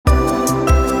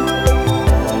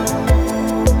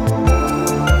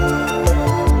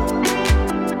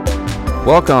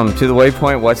Welcome to the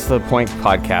Waypoint What's the Point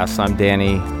podcast. I'm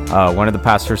Danny, one of the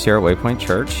pastors here at Waypoint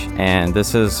Church, and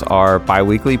this is our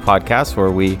bi-weekly podcast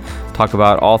where we talk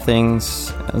about all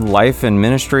things life and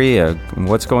ministry,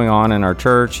 what's going on in our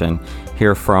church, and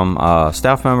hear from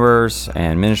staff members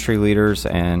and ministry leaders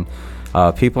and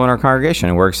people in our congregation.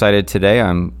 And we're excited today.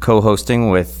 I'm co-hosting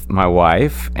with my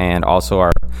wife and also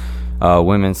our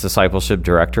women's discipleship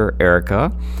director,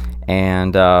 Erica.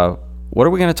 And what are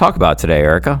we going to talk about today,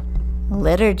 Erica?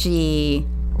 Liturgy.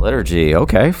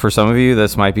 Okay. For some of you,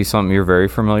 this might be something you're very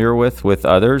familiar with. With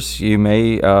others, you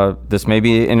may this may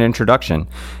be an introduction.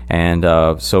 And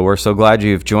so we're so glad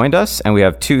you've joined us. And we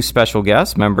have two special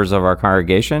guests, members of our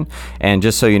congregation. And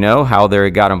just so you know, how they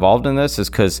got involved in this is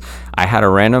because I had a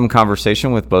random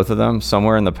conversation with both of them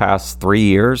somewhere in the past 3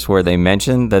 years where they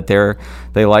mentioned that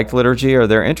they liked liturgy or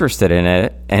they're interested in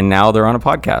it, and now they're on a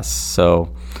podcast.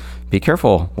 So be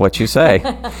careful what you say.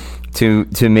 To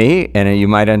me, and you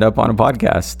might end up on a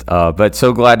podcast. But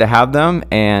so glad to have them.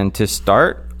 And to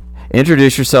start,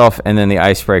 introduce yourself, and then the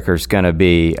icebreaker is going to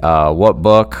be what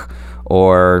book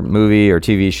or movie or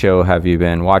TV show have you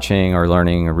been watching or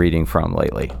learning or reading from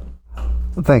lately?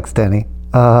 Thanks, Danny.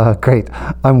 Great.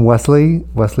 I'm Wesley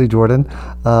Jordan.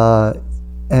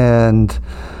 And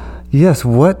yes,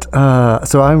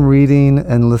 so I'm reading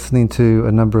and listening to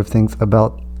a number of things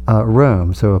about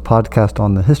Rome, so a podcast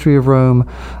on the history of Rome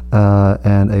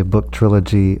and a book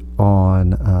trilogy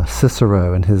on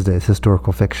Cicero in his days,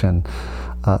 historical fiction.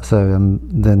 So I'm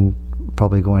then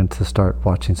probably going to start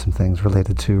watching some things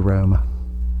related to Rome.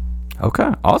 Okay,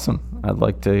 awesome. I'd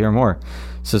like to hear more.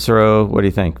 Cicero, what do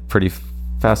you think? Pretty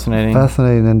fascinating?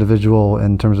 Fascinating individual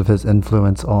in terms of his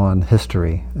influence on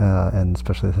history, and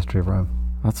especially the history of Rome.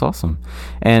 That's awesome.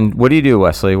 And what do you do,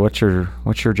 Wesley? What's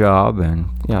your job? And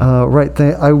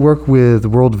I work with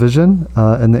World Vision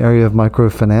in the area of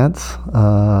microfinance,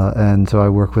 and so I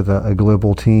work with a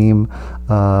global team.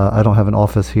 I don't have an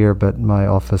office here, but my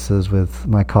office is with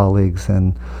my colleagues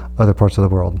in other parts of the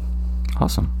world.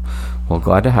 Awesome. Well,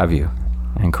 glad to have you.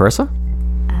 And Carissa?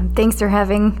 Thanks for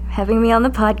having me on the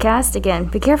podcast again.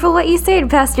 Be careful what you say to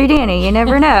Pastor Danny. You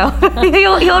never know.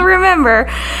 He'll remember.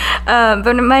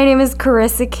 But my name is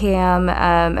Carissa Cam.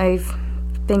 I've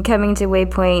been coming to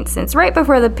Waypoint since right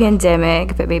before the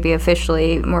pandemic, but maybe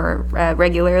officially more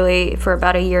regularly for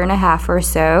about 1.5 years or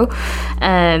so.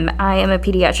 I am a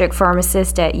pediatric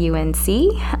pharmacist at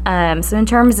UNC. So in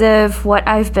terms of what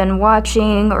I've been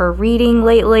watching or reading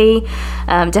lately,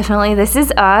 definitely This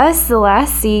Is Us, the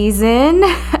last season.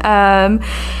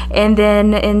 And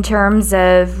then in terms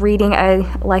of reading, I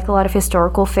like a lot of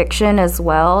historical fiction as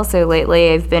well. So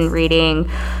lately I've been reading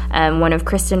one of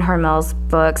Kristen Harmel's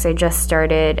books. I just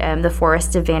started The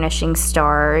Forest of Vanishing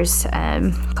Stars.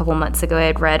 A couple months ago I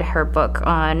had read her book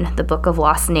on the Book of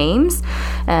Lost Names,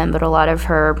 but a lot of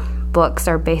her books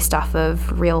are based off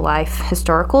of real life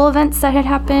historical events that had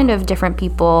happened of different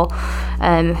people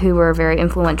who were very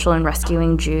influential in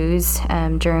rescuing Jews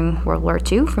during World War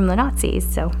II from the Nazis.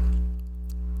 So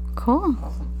cool.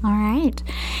 All right.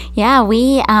 Yeah,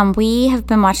 we have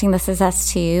been watching This Is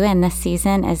Us too, and this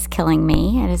season is killing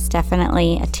me. It is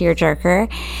definitely a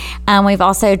tearjerker. We've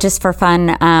also, just for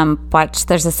fun, watched,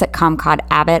 there's a sitcom called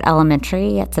Abbott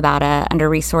Elementary. It's about a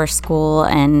under-resourced school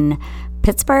in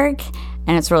Pittsburgh,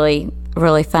 and it's really,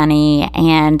 really funny.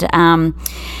 And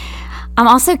I'm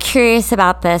also curious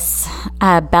about this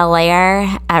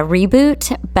Bel-Air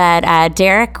reboot, but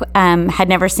Derek had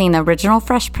never seen the original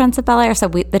Fresh Prince of Bel-Air, so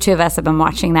the two of us have been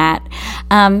watching that,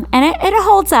 and it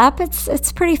holds up.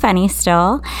 It's pretty funny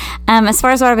still. As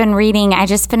far as what I've been reading, I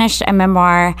just finished a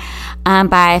memoir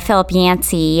by Philip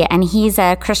Yancey, and he's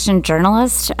a Christian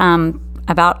journalist.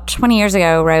 About 20 years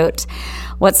ago, wrote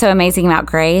What's So Amazing About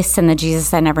Grace and the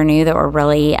Jesus I Never Knew, that were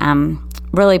really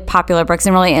popular books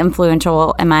and really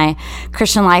influential in my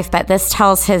Christian life. But this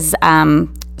tells his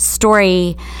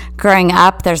story growing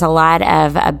up. There's a lot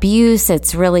of abuse.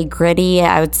 It's really gritty.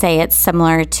 I would say it's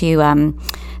similar to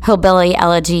Hillbilly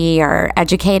Elegy or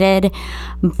Educated,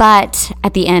 but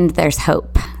at the end there's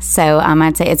hope. So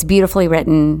I'd say it's beautifully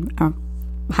written.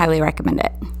 Highly recommend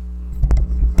it.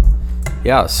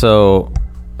 Yeah, so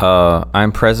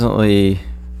I'm presently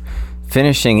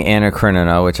finishing Anna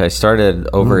Karenina, which I started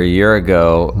over a year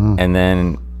ago, and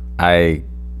then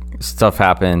stuff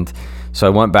happened, so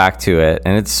I went back to it,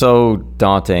 and it's so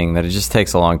daunting that it just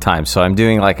takes a long time. So I'm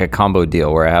doing like a combo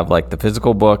deal where I have like the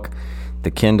physical book, the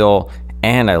Kindle,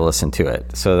 and I listen to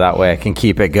it, so that way I can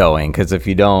keep it going, because if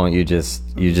you don't, you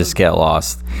just get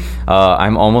lost.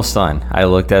 I'm almost done. I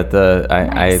looked at the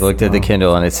I looked at the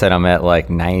Kindle, and it said I'm at like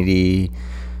 90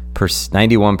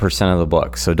 91% of the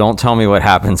book. So don't tell me what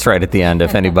happens right at the end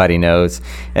if anybody knows.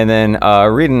 And then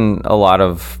reading a lot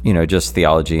of, just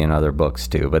theology and other books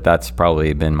too. But that's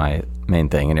probably been my main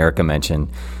thing. And Erica mentioned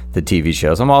the TV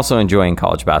shows. I'm also enjoying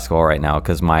college basketball right now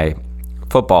because my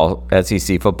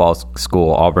SEC football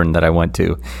school, Auburn, that I went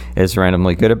to, is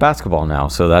randomly good at basketball now.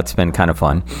 So that's been kind of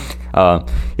fun.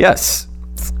 Yes.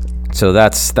 So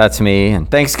that's me. And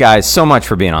thanks, guys, so much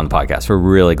for being on the podcast. We're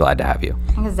really glad to have you.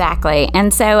 Exactly.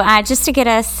 And so just to get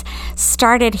us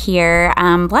started here,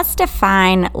 let's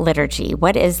define liturgy.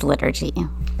 What is liturgy?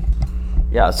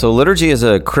 Yeah, so liturgy is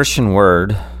a Christian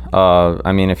word.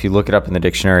 If you look it up in the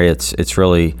dictionary, it's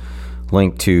really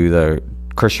linked to the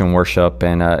Christian worship.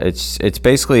 And it's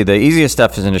basically the easiest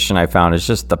definition I found is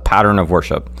just the pattern of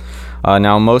worship.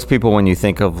 Now, most people, when you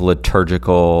think of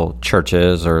liturgical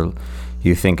churches, or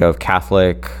you think of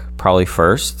Catholic probably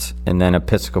first, and then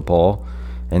Episcopal,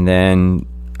 and then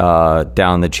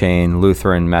down the chain,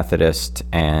 Lutheran, Methodist,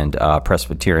 and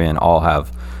Presbyterian all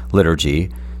have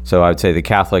liturgy. So I would say the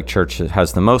Catholic Church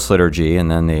has the most liturgy, and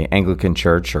then the Anglican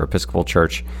Church or Episcopal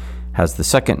Church has the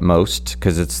second most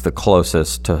because it's the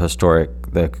closest to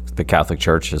the Catholic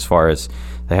Church as far as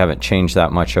they haven't changed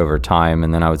that much over time.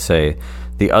 And then I would say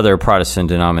the other Protestant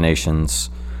denominations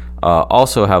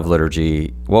also have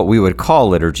liturgy, what we would call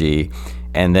liturgy.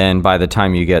 And then by the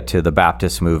time you get to the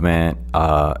Baptist movement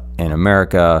in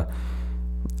America,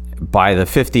 by the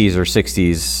 50s or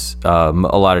 60s,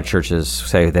 a lot of churches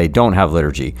say they don't have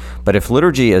liturgy. But if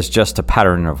liturgy is just a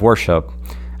pattern of worship,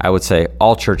 I would say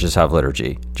all churches have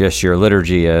liturgy. Just your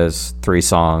liturgy is 3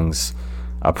 songs,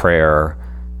 a prayer,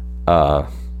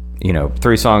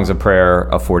 3 songs of prayer,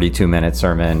 a 42-minute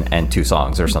sermon, and 2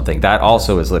 songs or something. That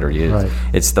also is liturgy. Right.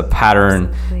 It's the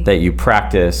pattern that you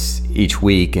practice each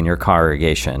week in your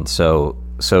congregation. So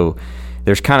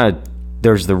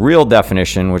there's the real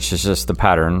definition, which is just the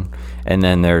pattern, and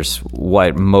then there's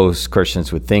what most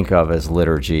Christians would think of as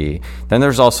liturgy. Then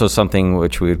there's also something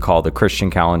which we would call the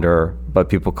Christian calendar, but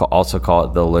people also call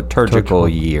it the liturgical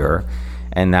year,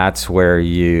 and that's where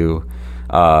you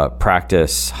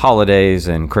practice holidays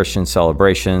and Christian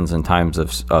celebrations and times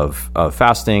of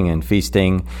fasting and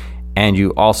feasting. And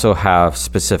you also have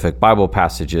specific Bible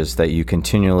passages that you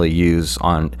continually use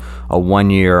on a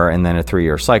 1-year and then a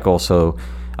 3-year cycle. So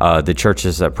the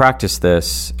churches that practice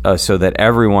this, so that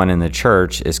everyone in the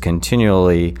church is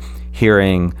continually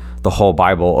hearing the whole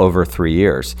Bible over 3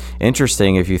 years.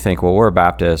 Interesting if you think, well, we're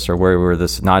Baptist or we're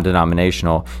this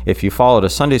non-denominational. If you followed a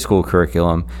Sunday school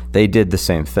curriculum, they did the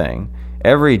same thing.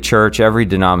 Every church, every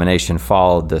denomination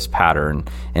followed this pattern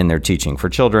in their teaching for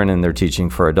children and their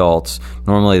teaching for adults.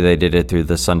 Normally they did it through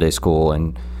the Sunday school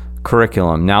and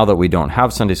curriculum. Now that we don't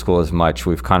have Sunday school as much,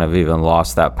 we've kind of even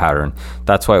lost that pattern.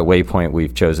 That's why at Waypoint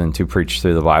we've chosen to preach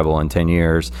through the Bible in 10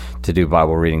 years, to do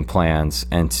Bible reading plans,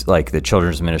 and like the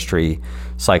children's ministry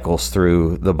cycles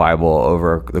through the Bible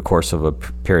over the course of a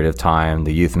period of time.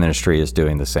 The youth ministry is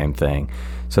doing the same thing.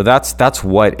 So that's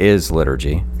what is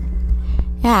liturgy.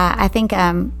 Yeah, I think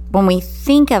when we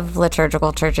think of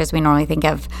liturgical churches, we normally think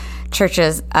of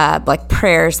churches like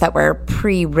prayers that were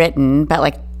pre-written, but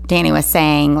like Danny was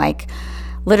saying, like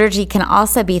liturgy can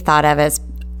also be thought of as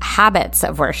habits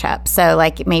of worship. So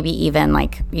like maybe even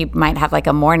like you might have like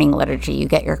a morning liturgy. You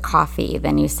get your coffee,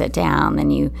 then you sit down, then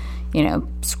you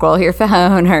scroll your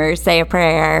phone or say a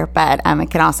prayer. But it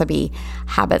can also be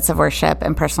habits of worship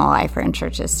and personal life or in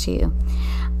churches too.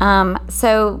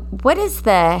 So what is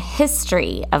the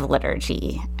history of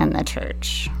liturgy in the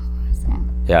church?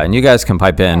 Yeah, and you guys can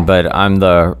pipe in, but I'm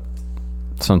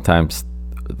sometimes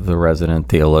the resident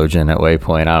theologian at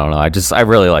Waypoint. I don't know. I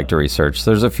really like to research.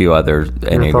 There's a few other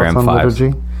Enneagram 5s.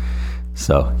 Liturgy?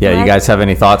 So, yeah, you guys have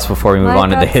any thoughts before we move on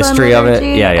to the history of it?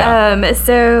 Yeah.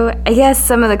 So, I guess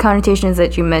some of the connotations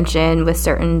that you mentioned with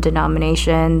certain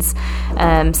denominations,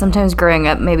 sometimes growing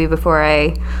up, maybe before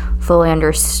I fully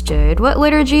understood what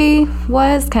liturgy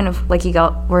was, kind of like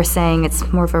were saying,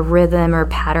 it's more of a rhythm or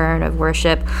pattern of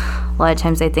worship. A lot of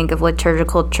times I think of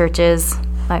liturgical churches,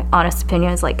 my honest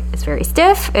opinion is like it's very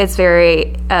stiff, it's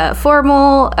very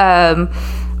formal,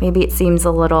 maybe it seems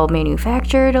a little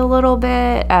manufactured a little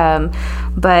bit,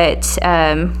 but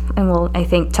and we'll, I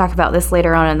think, talk about this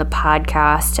later on in the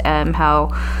podcast,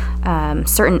 how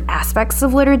certain aspects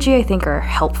of liturgy I think are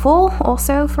helpful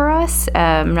also for us,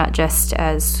 not just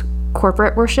as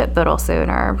corporate worship, but also in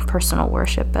our personal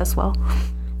worship as well.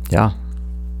 Yeah.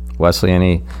 Wesley,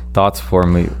 any thoughts for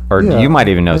me? Or you might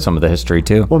even know some of the history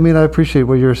too. Well, I mean, I appreciate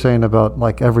what you're saying about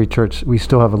like every church, we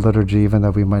still have a liturgy, even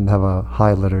though we might have a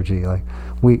high liturgy. Like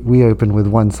we open with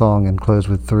 1 song and close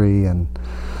with 3. And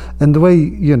the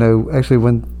way, actually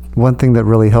when one thing that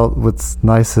really helped, what's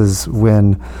nice is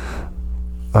when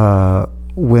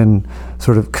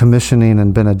sort of commissioning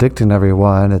and benedicting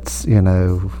everyone, it's,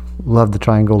 love the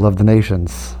triangle, love the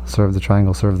nations, serve the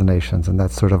triangle, serve the nations. And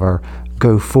that's sort of our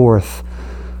go forth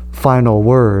final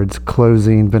words,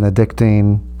 closing,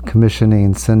 benedicting,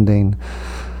 commissioning, sending.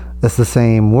 It's the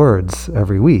same words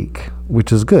every week,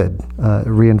 which is good. It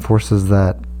reinforces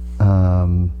that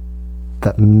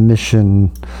that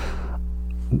mission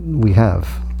we have.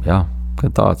 Yeah,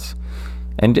 good thoughts.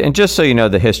 And just so you know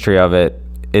the history of it,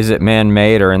 is it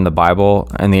man-made or in the Bible?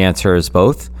 And the answer is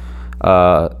both.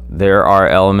 There are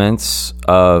elements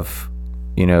of,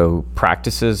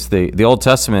 practices. The Old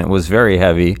Testament was very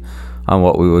heavy on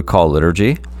what we would call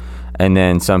liturgy. And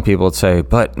then some people would say,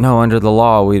 but no, under the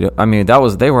law,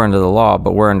 they were under the law,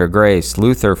 but we're under grace.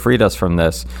 Luther freed us from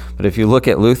this. But if you look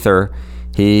at Luther,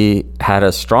 he had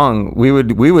a strong, we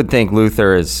would think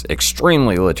Luther is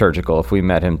extremely liturgical if we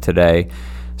met him today.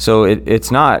 So it's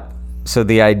not, so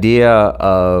the idea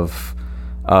of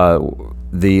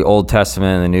the Old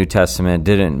Testament and the New Testament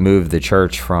didn't move the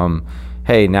church from,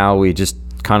 hey, now we just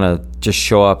kind of just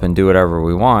show up and do whatever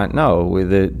we want. No,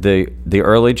 the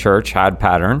early church had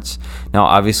patterns. Now,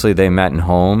 obviously, they met in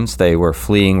homes. They were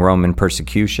fleeing Roman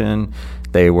persecution.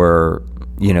 They were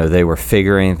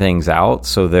figuring things out.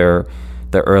 So the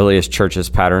earliest church's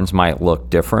patterns might look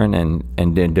different and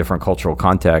in different cultural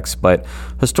contexts. But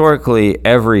historically,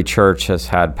 every church has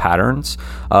had patterns.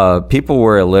 People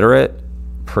were illiterate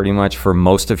pretty much for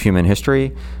most of human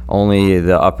history. Only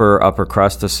the upper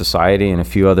crust of society and a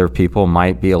few other people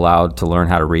might be allowed to learn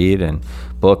how to read, and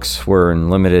books were in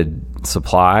limited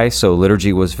supply. So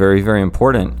liturgy was very, very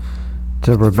important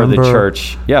to remember, for the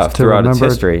church, throughout its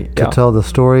history. To tell the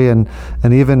story, and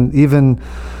even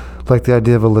like the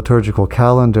idea of a liturgical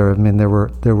calendar. I mean, there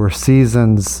were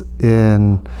seasons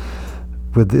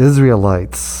with the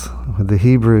Israelites, with the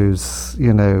Hebrews,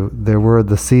 there were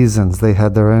the seasons. They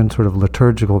had their own sort of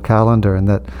liturgical calendar, and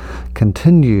that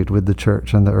continued with the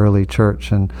church and the early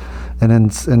church. And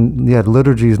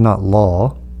liturgy is not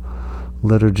law.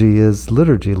 Liturgy is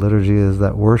liturgy. Liturgy is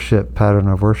that worship, pattern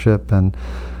of worship. And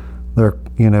there,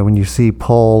 when you see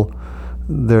Paul,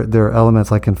 there are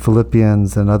elements like in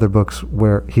Philippians and other books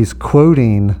where he's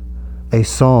quoting a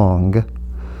song,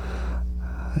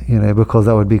 because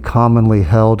that would be commonly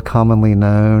held, commonly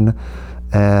known,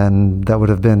 and that would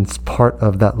have been part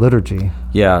of that liturgy.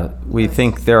 Yeah, we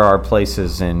think there are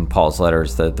places in Paul's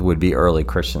letters that would be early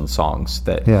Christian songs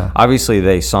that obviously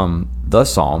they sung the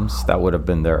Psalms. That would have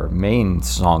been their main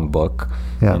song book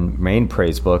and main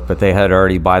praise book, but they had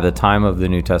already, by the time of the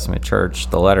New Testament church,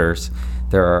 the letters,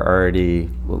 there are already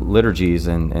liturgies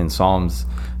and psalms,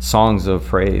 songs of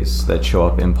praise that show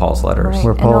up in Paul's letters. Right.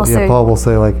 Where Paul will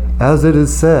say, like, as it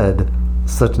is said,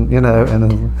 such an, and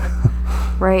then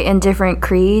right, and different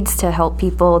creeds to help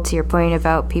people, to your point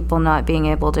about people not being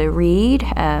able to read,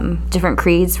 different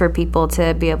creeds for people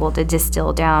to be able to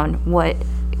distill down what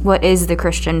is the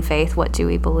Christian faith, what do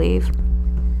we believe.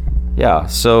 Yeah,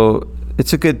 so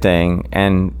it's a good thing,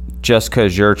 and just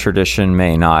because your tradition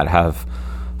may not have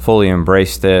fully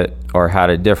embraced it or had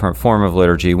a different form of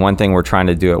liturgy, one thing we're trying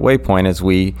to do at Waypoint is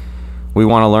we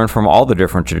want to learn from all the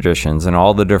different traditions and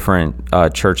all the different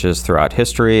churches throughout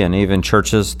history and even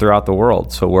churches throughout the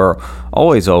world. So we're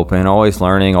always open, always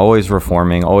learning, always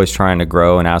reforming, always trying to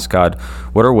grow and ask God,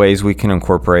 what are ways we can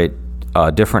incorporate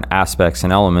different aspects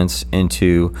and elements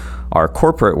into our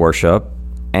corporate worship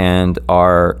and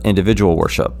our individual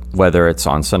worship, whether it's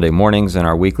on Sunday mornings in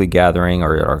our weekly gathering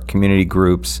or our community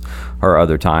groups or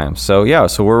other times. So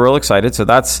we're real excited. So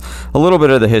that's a little bit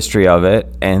of the history of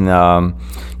it. And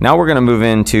now we're going to move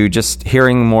into just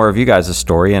hearing more of you guys'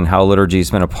 story and how liturgy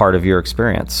has been a part of your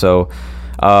experience. So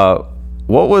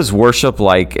what was worship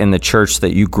like in the church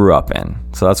that you grew up in?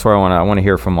 So that's where I want to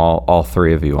hear from all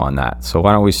three of you on that. So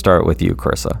why don't we start with you,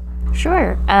 Carissa?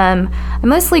 Sure. I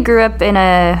mostly grew up in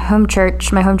a home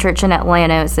church. My home church in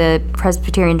Atlanta was a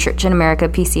Presbyterian Church in America,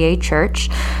 PCA church.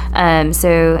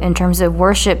 So in terms of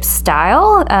worship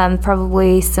style,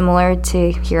 probably similar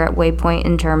to here at Waypoint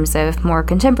in terms of more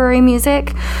contemporary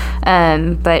music.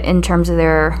 But in terms of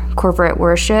their corporate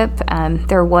worship,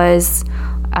 there was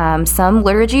some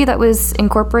liturgy that was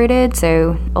incorporated.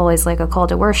 So always like a call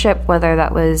to worship, whether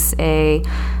that was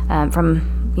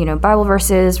from Bible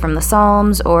verses from the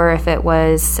Psalms, or if it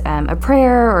was a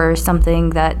prayer or something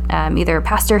that either a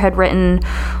pastor had written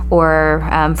or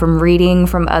from reading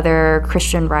from other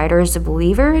Christian writers of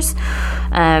believers.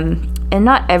 And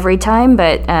not every time,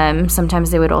 but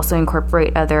sometimes they would also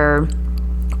incorporate other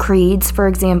creeds, for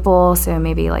example. So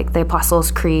maybe like the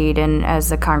Apostles' Creed, and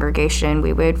as a congregation,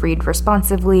 we would read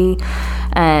responsively,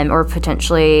 or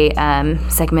potentially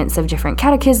segments of different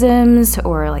catechisms,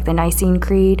 or like the Nicene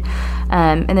Creed.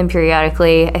 And then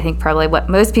periodically, I think probably what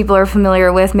most people are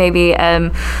familiar with, maybe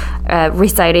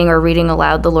reciting or reading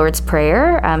aloud the Lord's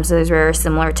Prayer. So those were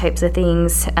similar types of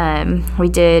things. We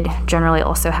did generally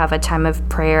also have a time of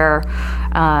prayer,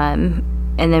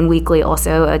 and then weekly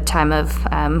also a time of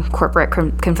corporate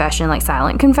confession, like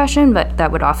silent confession, but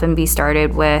that would often be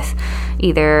started with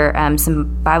either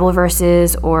some Bible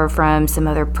verses or from some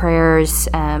other prayers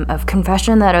of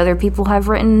confession that other people have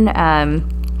written.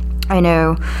 I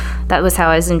know that was how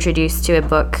I was introduced to a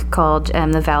book called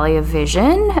The Valley of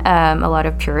Vision, a lot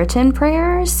of Puritan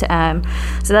prayers. So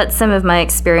that's some of my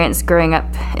experience growing up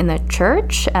in the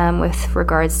church with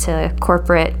regards to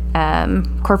corporate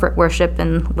worship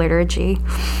and liturgy.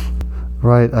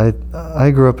 Right.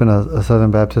 I grew up in a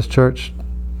Southern Baptist church.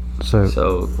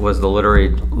 So was the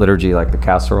liturgy like the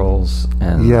casseroles?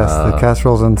 And yes, the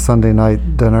casseroles and Sunday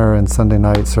night dinner and Sunday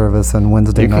night service and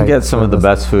Wednesday night. You can get some of the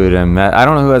best food, and I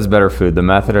don't know who has better food, the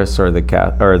Methodists or the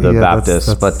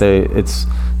Baptists, but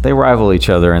they rival each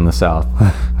other in the South.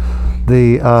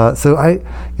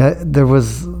 There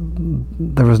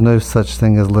was no such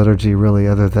thing as liturgy really,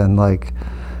 other than like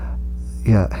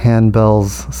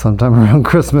handbells sometime around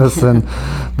Christmas, and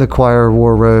the choir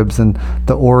wore robes, and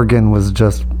the organ was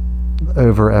just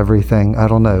over everything. I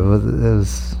don't know. It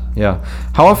was. Yeah.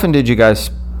 How often did you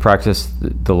guys practice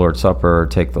the Lord's Supper or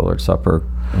take the Lord's Supper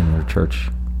in your church?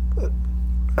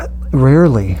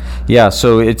 Rarely. Yeah.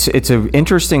 So it's an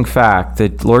interesting fact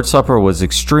that Lord's Supper was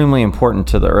extremely important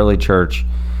to the early church,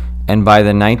 and by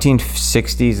the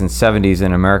 1960s and 70s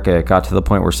in America, it got to the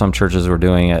point where some churches were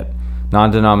doing it.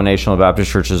 Non-denominational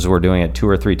Baptist churches were doing it 2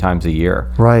 or 3 times a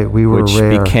year. Right, we were which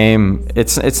rare. Became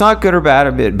it's not good or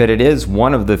bad, but it is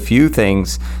one of the few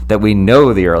things that we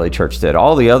know the early church did.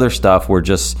 All the other stuff we're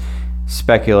just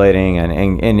speculating,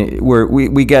 and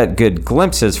we get good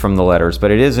glimpses from the letters.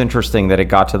 But it is interesting that it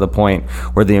got to the point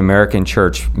where the American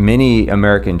church, many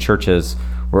American churches,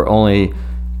 were only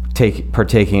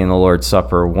partaking in the Lord's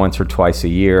Supper once or twice a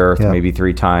year, maybe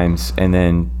 3 times, and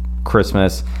then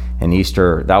Christmas and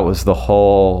Easter, that was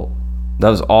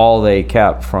all they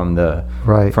kept from the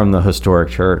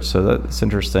historic church. So that's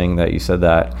interesting that you said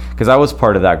that, because I was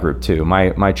part of that group too.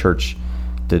 My church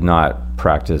did not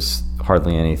practice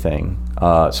hardly anything.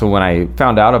 So when I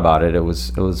found out about it, it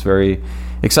was very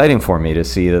exciting for me to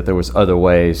see that there was other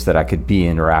ways that I could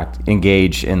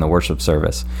engage in the worship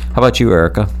service. How about you,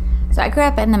 Erica? So I grew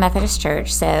up in the Methodist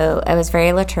church, so it was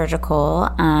very liturgical.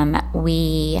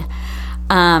 We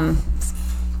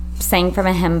sang from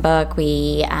a hymn book.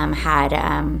 We had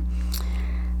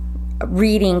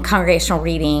congregational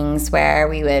readings where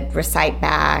we would recite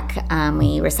back.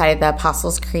 We recited the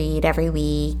Apostles' Creed every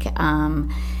week,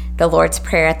 the Lord's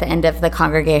Prayer at the end of the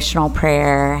congregational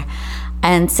prayer.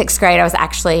 In 6th grade, I was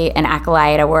actually an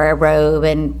acolyte. I wore a robe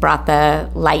and brought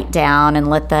the light down and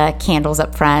lit the candles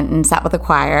up front and sat with the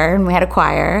choir, and we had a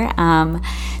choir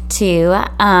too.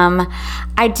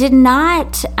 I did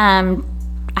not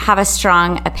have a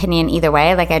strong opinion either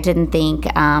way. Like, I didn't think,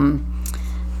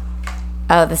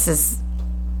 this is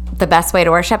the best way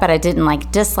to worship, but I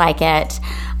didn't dislike it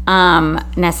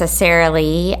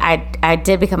necessarily. I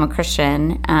did become a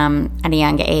Christian at a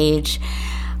young age.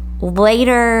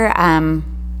 Later, and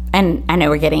I know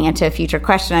we're getting into a future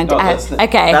question. That's the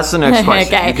next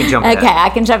question. Okay. You can jump ahead. Okay, I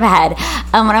can jump ahead.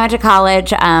 When I went to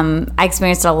college, I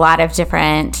experienced a lot of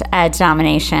different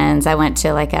denominations. I went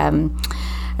to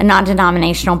a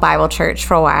non-denominational Bible church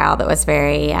for a while that was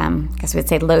very, I guess we'd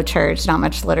say low church, not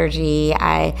much liturgy.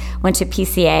 I went to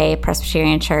PCA,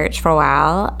 Presbyterian Church, for a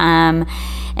while. And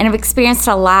I've experienced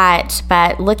a lot,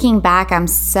 but looking back, I'm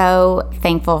so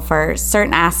thankful for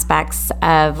certain aspects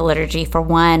of liturgy. For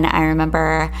one, I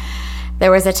remember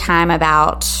there was a time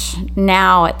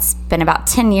it's been about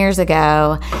 10 years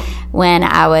ago, when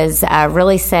I was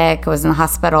really sick. I was in the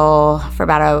hospital for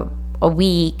about a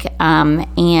week,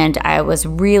 and I was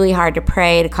really hard to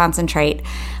pray, to concentrate,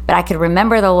 but I could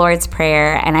remember the Lord's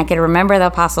Prayer, and I could remember the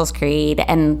Apostles' Creed,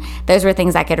 and those were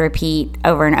things I could repeat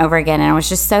over and over again, and I was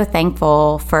just so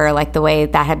thankful for the way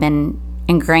that had been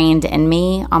ingrained in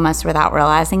me, almost without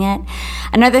realizing it.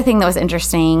 Another thing that was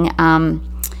interesting,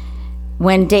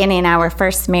 when Danny and I were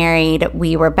first married,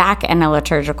 we were back in a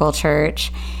liturgical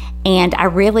church, and I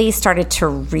really started to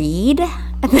read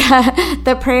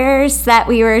the prayers that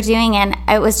we were doing, and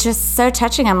it was just so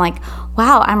touching. I'm like,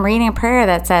 wow, I'm reading a prayer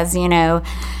that says,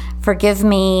 forgive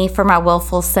me for my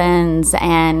willful sins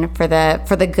and for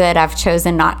the good I've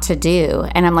chosen not to do.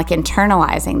 And I'm like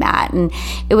internalizing that. And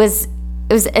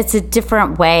it's a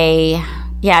different way,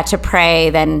 to pray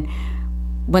than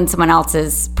when someone else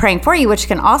is praying for you, which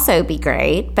can also be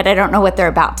great, but I don't know what they're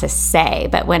about to say.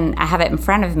 But when I have it in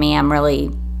front of me, I'm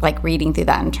really like reading through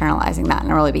that, internalizing that,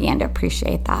 and I really began to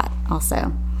appreciate that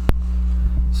also.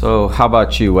 So how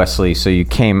about you, Wesley? So you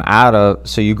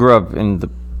grew up in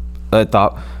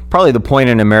probably the point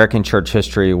in American church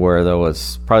history where there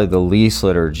was probably the least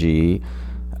liturgy.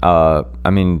 And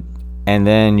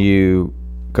then you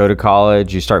go to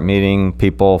college, you start meeting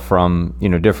people from,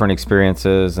 different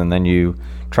experiences, and then you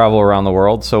travel around the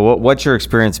world. So what's your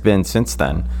experience been since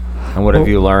then? And what have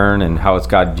you learned, and how has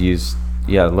God used,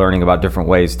 learning about different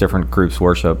ways, different groups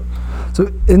worship? So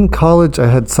in college, I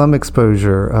had some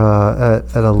exposure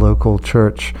at a local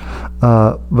church,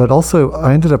 but also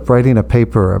I ended up writing a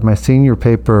paper. My senior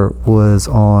paper was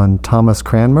on Thomas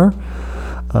Cranmer.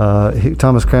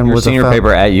 Thomas Cranmer Your was senior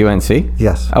paper at UNC?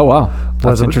 Yes. Oh, wow.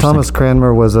 That's interesting. Thomas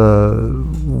Cranmer was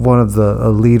a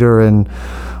leader in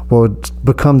what would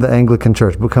become the Anglican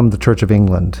Church, become the Church of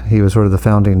England. He was sort of the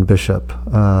founding bishop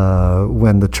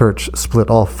when the church split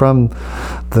off from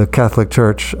the Catholic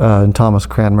Church, and Thomas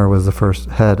Cranmer was the first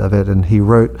head of it, and he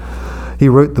wrote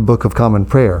the Book of Common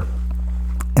Prayer,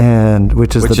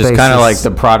 which is kind of like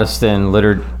the Protestant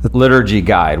liturgy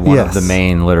guide, one of the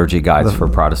main liturgy guides for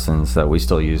Protestants that we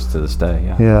still use to this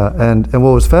day. Yeah, and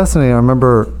what was fascinating, I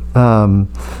remember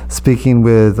speaking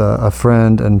with a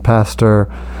friend and pastor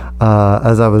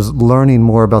as I was learning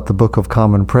more about the Book of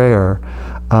Common Prayer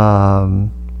and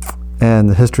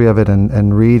the history of it,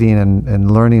 and reading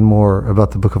and learning more about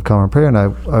the Book of Common Prayer. And I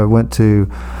went to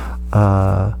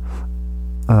a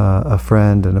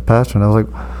friend and a pastor, and I was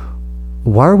like,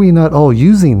 why are we not all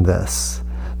using this?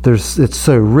 It's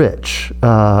so rich.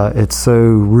 It's so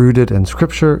rooted in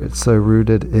Scripture. It's so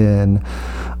rooted in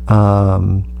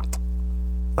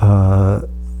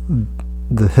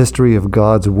the history of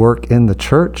God's work in the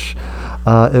church.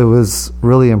 It was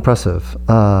really impressive.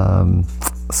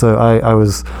 So I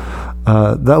was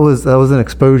that was an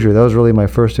exposure. That was really my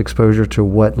first exposure to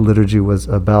what liturgy was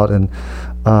about, and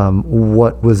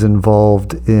what was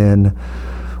involved in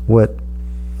what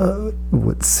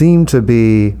seemed to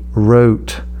be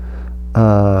rote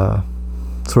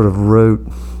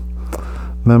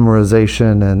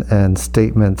memorization and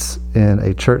statements in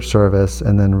a church service,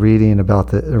 and then reading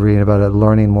about it,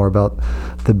 learning more about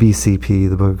the BCP,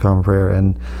 the Book of Common Prayer,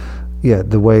 and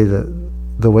the way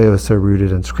it was so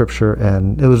rooted in Scripture,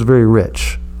 and it was very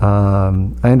rich. I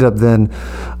ended up then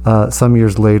some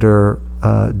years later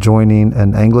joining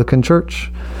an Anglican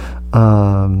church.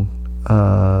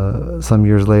 Some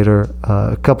years later,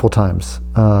 a couple times,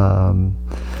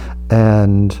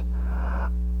 and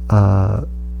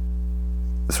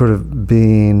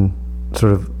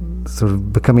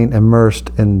becoming immersed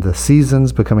in the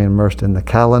seasons, becoming immersed in the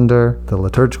calendar, the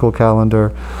liturgical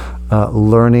calendar,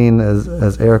 learning,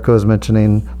 as Erica was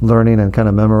mentioning, learning and kind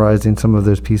of memorizing some of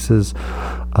those pieces.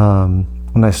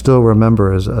 And I still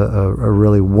remember as a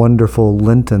really wonderful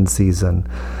Lenten season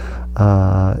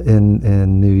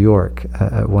in New York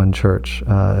at one church.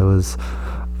 It was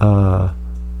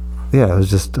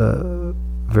just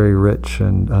very rich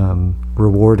and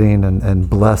rewarding and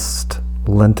blessed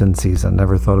Lenten season.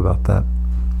 Never thought about that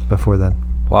before then.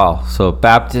 Wow. So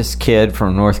Baptist kid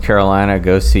from North Carolina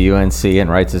goes to UNC and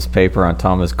writes his paper on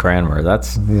Thomas Cranmer.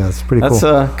 It's pretty cool.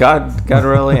 That's God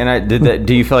really. And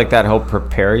do you feel like that helped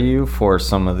prepare you for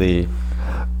some of the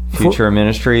future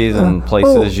ministries and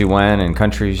places you went and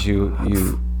countries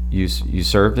you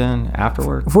served in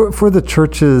afterward? For the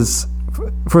churches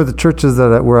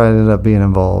that where I ended up being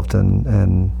involved,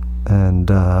 and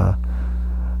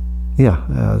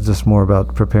just more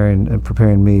about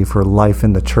preparing me for life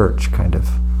in the church, kind of.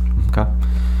 Okay.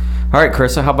 All right,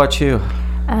 Carissa, how about you?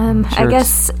 I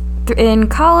guess in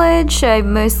college, I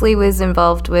mostly was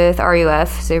involved with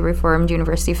RUF, so Reformed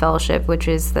University Fellowship, which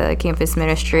is the campus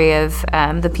ministry of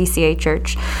the PCA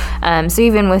Church. So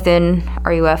even within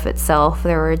RUF itself,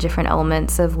 there were different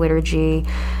elements of liturgy.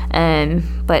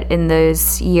 But in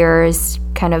those years,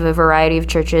 kind of a variety of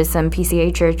churches, some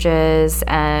PCA churches,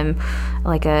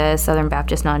 like a Southern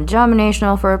Baptist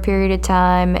non-denominational for a period of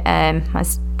time. I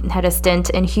had a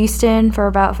stint in Houston for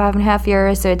about 5.5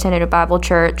 years, so attended a Bible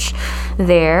church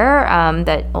there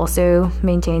that also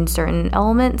maintained certain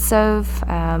elements of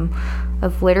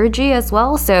liturgy as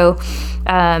well. So,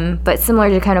 but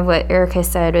similar to kind of what Erica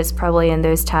said, was probably in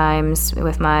those times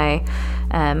with my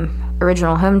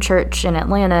original home church in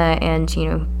Atlanta, and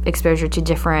exposure to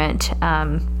different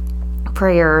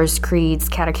prayers, creeds,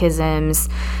 catechisms,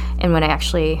 and when I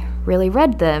actually really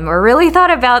read them or really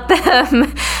thought about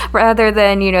them rather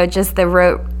than, just the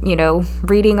rote,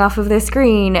 reading off of the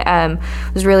screen,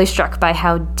 was really struck by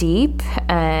how deep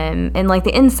and like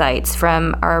the insights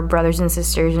from our brothers and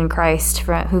sisters in Christ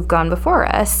who've gone before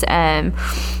us. And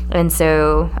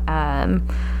so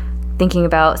thinking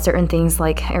about certain things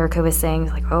like Erica was saying,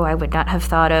 like, oh, I would not have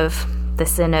thought of the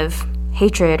sin of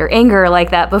hatred or anger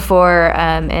like that before,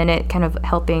 and it kind of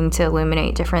helping to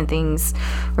illuminate different things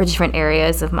or different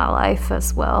areas of my life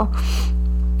as well.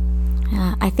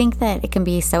 Yeah, I think that it can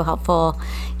be so helpful,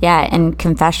 in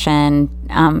confession,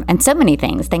 and so many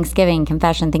things, Thanksgiving,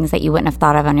 confession, things that you wouldn't have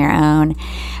thought of on your own.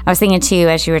 I was thinking too,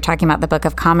 as you were talking about the Book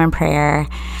of Common Prayer,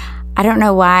 I don't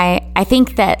know why, I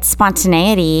think that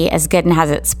spontaneity is good and has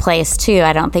its place too.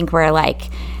 I don't think we're like,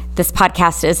 this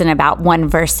podcast isn't about one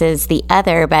versus the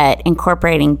other, but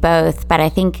incorporating both. But I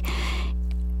think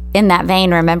in that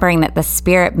vein, remembering that the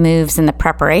Spirit moves in the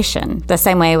preparation, the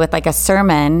same way with like a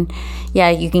sermon. Yeah,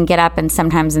 you can get up and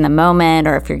sometimes in the moment,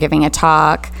 or if you're giving a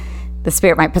talk, the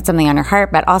Spirit might put something on your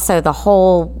heart, but also the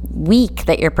whole week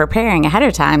that you're preparing ahead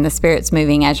of time, the Spirit's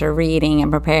moving as you're reading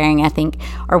and preparing, I think.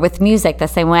 Or with music, the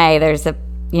same way, there's a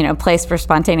place for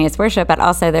spontaneous worship, but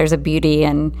also there's a beauty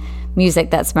in music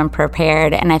that's been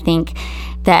prepared. And I think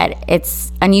that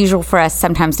it's unusual for us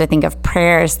sometimes to think of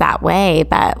prayers that way,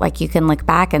 but like you can look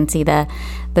back and see the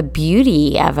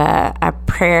beauty of a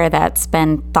prayer that's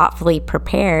been thoughtfully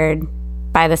prepared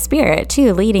by the Spirit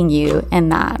too, leading you in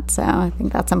that. So I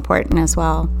think that's important as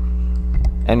well.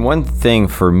 And one thing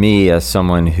for me, as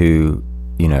someone who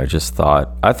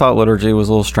I thought liturgy was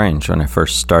a little strange when I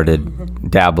first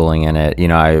started dabbling in it.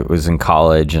 I was in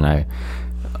college and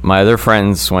my other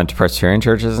friends went to Presbyterian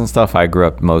churches and stuff. I grew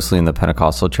up mostly in the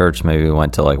Pentecostal church. Maybe we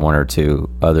went to like one or two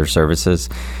other services.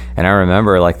 And I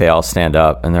remember like they all stand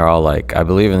up and they're all like, I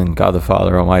believe in God the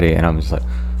Father Almighty. And I'm just like,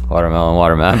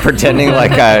 watermelon, pretending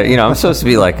like I'm supposed to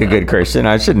be like a good Christian.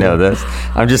 I should know this.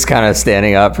 I'm just kind of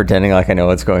standing up, pretending like I know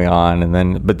what's going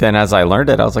on. But then as I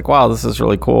learned it, I was like, wow, this is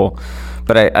really cool.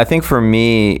 But I think for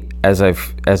me, as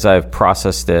I've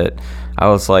processed it, I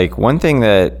was like, one thing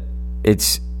that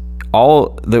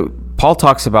Paul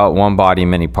talks about one body,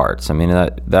 many parts. I mean,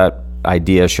 that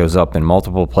idea shows up in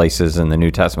multiple places in the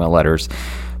New Testament letters.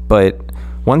 But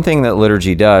one thing that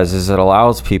liturgy does is it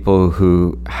allows people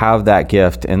who have that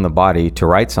gift in the body to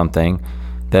write something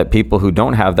that people who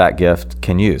don't have that gift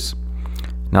can use.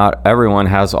 Not everyone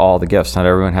has all the gifts. Not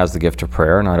everyone has the gift of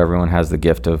prayer. Not everyone has the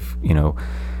gift of,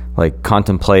 like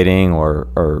contemplating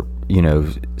or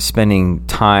spending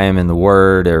time in the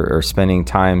Word or spending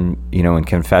time, in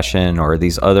confession or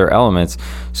these other elements.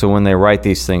 So when they write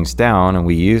these things down and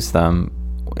we use them,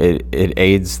 it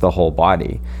aids the whole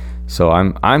body. So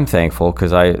I'm thankful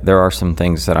because there are some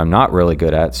things that I'm not really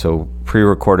good at. So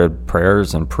pre-recorded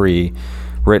prayers and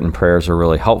pre-written prayers are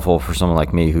really helpful for someone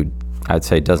like me who I'd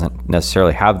say doesn't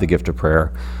necessarily have the gift of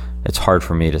prayer. It's hard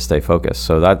for me to stay focused.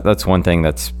 So that's one thing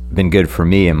that's been good for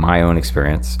me in my own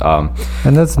experience. And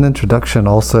that's an introduction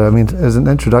also. I mean, as an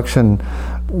introduction,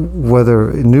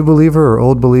 whether new believer or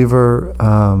old believer,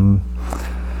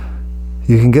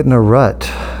 you can get in a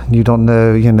rut. You don't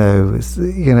know,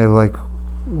 like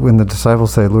when the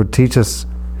disciples say, Lord, teach us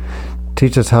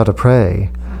how to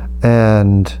pray.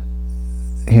 And,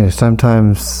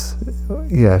 sometimes,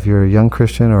 if you're a young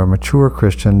Christian or a mature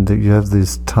Christian, that you have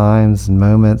these times and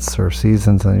moments or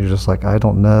seasons and you're just like, I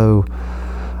don't know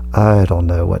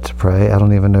what to pray. I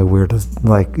don't even know where to,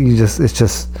 like, you just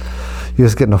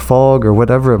get in a fog or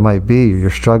whatever it might be. You're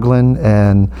struggling.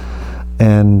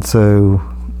 And so,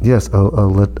 yes, a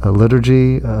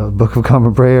liturgy, a Book of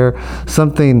Common Prayer,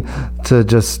 something to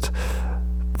just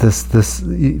this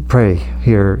pray.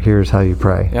 Here's how you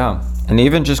pray. Yeah, and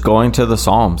even just going to the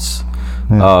Psalms.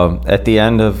 Yeah. At the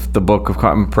end of the Book of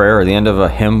Common Prayer, or the end of a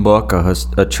hymn book,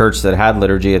 a church that had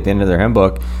liturgy at the end of their hymn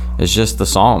book is just the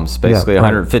Psalms, basically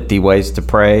 150 ways to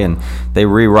pray, and they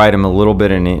rewrite them a little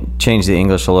bit and change the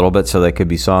English a little bit so they could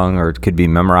be sung or could be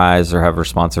memorized or have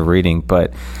responsive reading.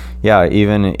 But yeah,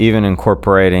 even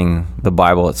incorporating the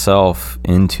Bible itself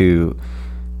into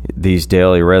these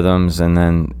daily rhythms and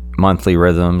then monthly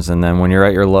rhythms, and then when you're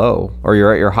at your low or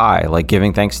you're at your high, like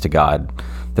giving thanks to God,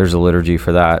 there's a liturgy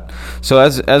for that. So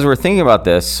as we're thinking about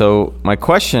this, so my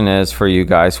question is for you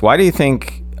guys, why do you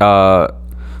think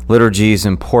liturgy is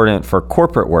important for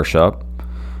corporate worship?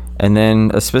 And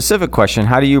then a specific question,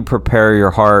 how do you prepare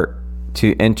your heart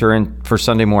to enter in for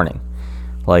Sunday morning?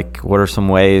 Like, what are some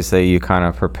ways that you kind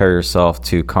of prepare yourself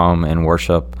to come and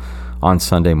worship on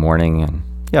Sunday morning? And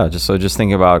yeah, just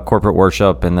thinking about corporate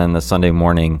worship and then the Sunday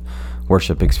morning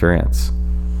worship experience.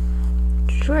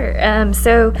 Sure.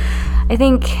 So I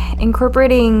think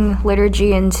incorporating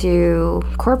liturgy into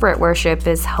corporate worship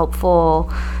is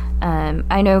helpful.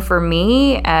 I know for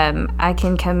me, I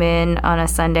can come in on a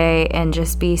Sunday and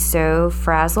just be so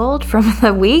frazzled from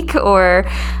the week, or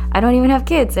I don't even have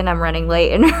kids and I'm running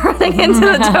late and running into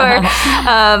the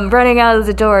door, running out of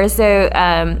the door. So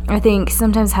I think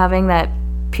sometimes having that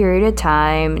period of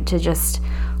time to just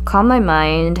calm my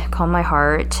mind, calm my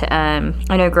heart. I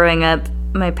know growing up,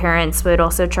 my parents would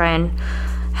also try and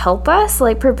help us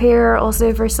prepare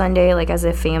also for Sunday, as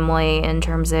a family, in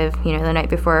terms of, the night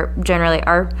before, generally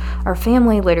our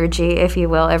family liturgy, if you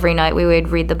will. Every night we would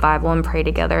read the Bible and pray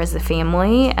together as a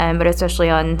family, but especially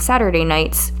on Saturday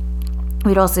nights,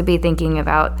 we'd also be thinking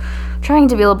about trying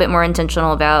to be a little bit more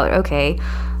intentional about, okay,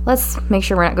 let's make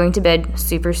sure we're not going to bed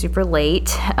super, super late,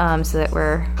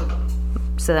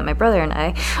 so that my brother and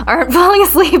I aren't falling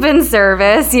asleep in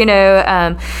service,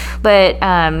 but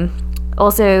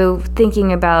also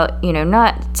thinking about,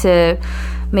 not to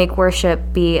make worship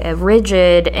be a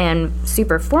rigid and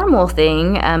super formal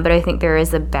thing, but I think there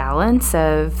is a balance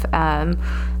of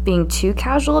being too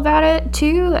casual about it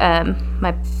too.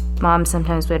 My mom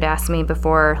sometimes would ask me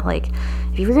before,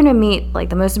 if you were going to meet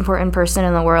the most important person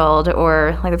in the world,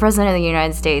 or the president of the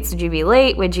United States, would you be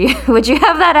late? Would you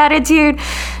have that attitude?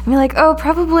 I'd be like, oh,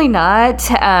 probably not.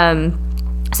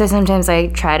 So sometimes I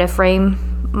try to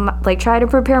try to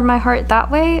prepare my heart that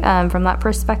way, from that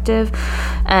perspective.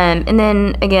 And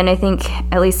then again, I think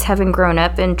at least having grown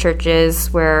up in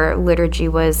churches where liturgy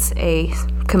was a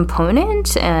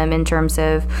component, in terms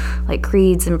of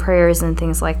creeds and prayers and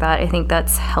things like that, I think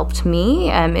that's helped me.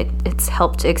 It's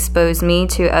helped expose me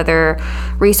to other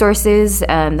resources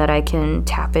that I can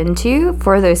tap into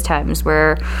for those times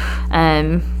where,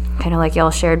 kind of like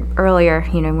y'all shared earlier,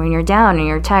 when you're down and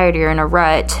you're tired, you're in a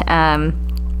rut. I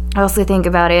also think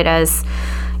about it as,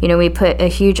 we put a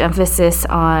huge emphasis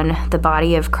on the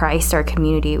body of Christ, our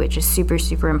community, which is super,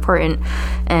 super important.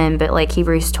 But like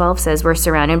Hebrews 12 says, we're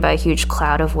surrounded by a huge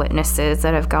cloud of witnesses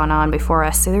that have gone on before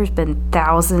us. So there's been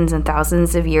thousands and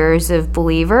thousands of years of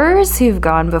believers who've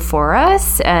gone before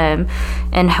us, and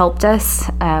helped us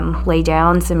lay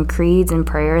down some creeds and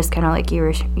prayers, kind of like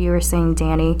you were saying,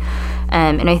 Danny.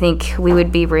 And I think we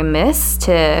would be remiss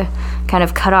to kind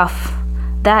of cut off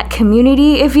that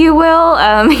community, if you will,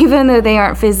 even though they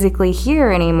aren't physically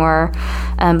here anymore,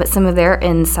 but some of their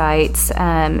insights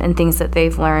and things that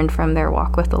they've learned from their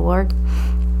walk with the Lord.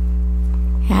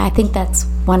 Yeah, I think that's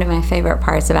one of my favorite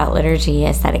parts about liturgy,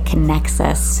 is that it connects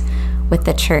us with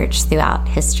the church throughout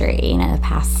history. The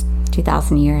past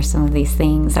 2,000 years, some of these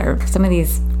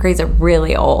creeds are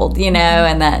really old, and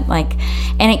that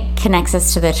and it connects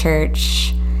us to the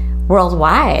church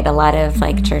worldwide. A lot of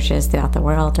churches throughout the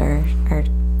world are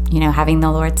having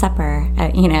the Lord's Supper,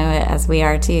 as we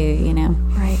are too,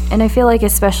 Right. And I feel like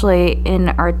especially in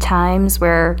our times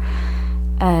where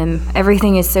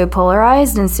everything is so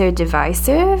polarized and so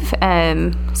divisive,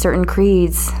 certain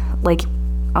creeds,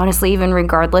 honestly, even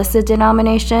regardless of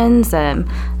denominations,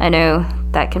 I know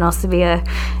that can also be a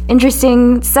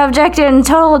interesting subject and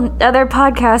total other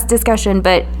podcast discussion,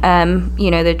 but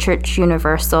the Church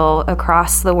Universal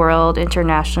across the world,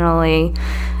 internationally,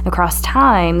 across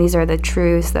time, these are the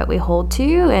truths that we hold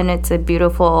to, and it's a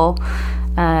beautiful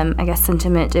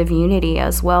sentiment of unity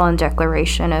as well, and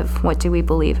declaration of what do we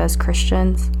believe as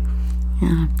Christians.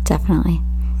 Yeah, definitely.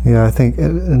 Yeah, I think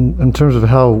in terms of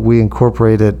how we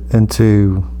incorporate it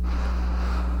into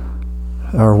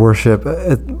our worship,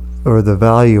 or the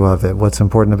value of it, what's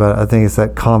important about it, I think it's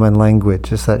that common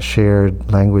language. It's that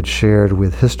shared language, shared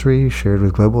with history, shared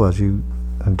with global, as you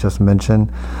have just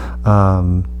mentioned.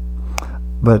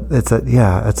 But it's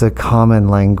a common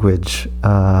language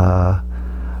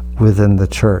within the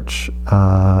church,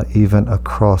 even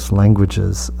across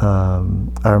languages. I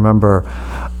remember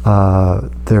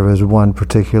there was one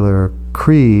particular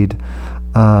creed,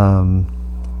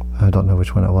 I don't know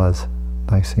which one it was,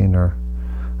 Nicene or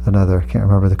another, I can't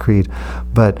remember the creed,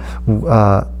 but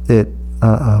it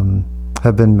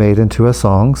had been made into a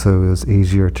song, so it was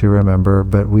easier to remember,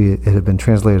 but it had been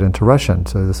translated into Russian.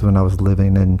 So this is when I was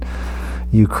living in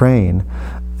Ukraine,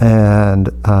 and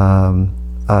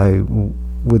I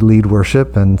would lead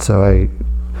worship, and so I,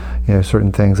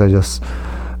 certain things I just,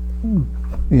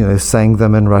 sang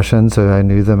them in Russian, so I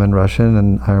knew them in Russian.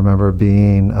 And I remember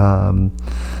being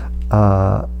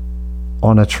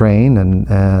on a train, and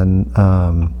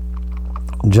a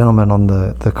gentleman on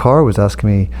the car was asking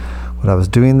me what I was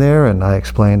doing there, and I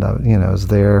explained, I was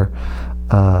there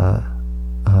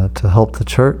to help the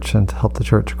church and to help the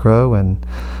church grow and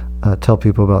tell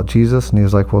people about Jesus. And he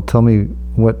was like, well, tell me,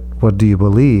 what do you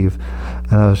believe?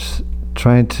 And I was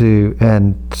trying to,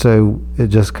 and so it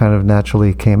just kind of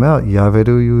naturally came out,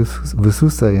 Yaveru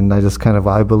Vususe, and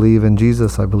I believe in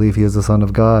Jesus. I believe he is the Son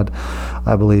of God.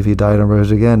 I believe he died and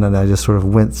rose again. And I just sort of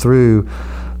went through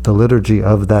the liturgy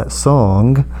of that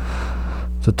song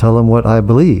to tell him what I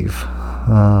believe.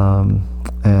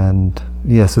 And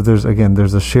yeah, so there's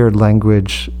a shared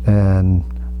language, and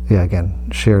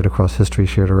shared across history,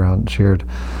 shared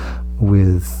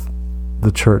with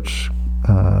the church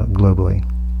globally.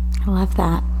 I love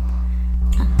that.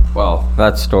 Well,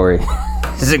 that story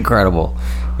is incredible.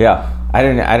 Yeah, I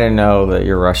didn't know that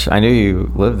you're Russian. I knew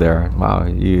you lived there. Wow,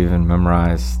 you even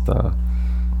memorized the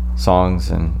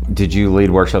songs. And did you lead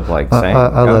worship like saying?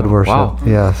 I led worship. Wow.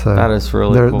 Yeah, so that is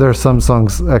really cool. There are some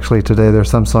songs actually today.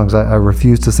 There's some songs I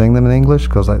refuse to sing them in English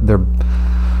because I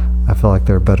feel like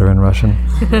they're better in Russian.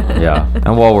 Yeah,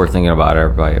 and while we're thinking about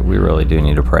everybody, we really do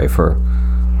need to pray for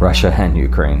Russia and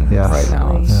Ukraine right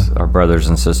now. Our brothers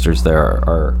and sisters there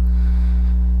are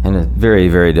in a very,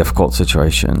 very difficult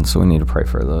situation, so we need to pray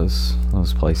for those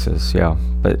places. Yeah,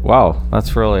 but wow,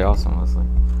 that's really awesome, Leslie.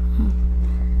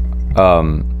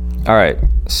 All right,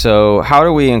 so how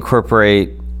do we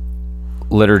incorporate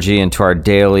liturgy into our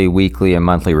daily, weekly, and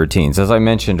monthly routines? As I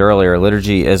mentioned earlier,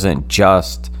 liturgy isn't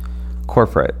just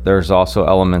corporate. There's also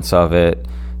elements of it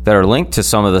that are linked to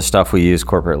some of the stuff we use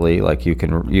corporately. Like you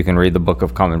can read the Book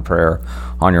of Common Prayer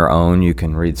on your own. You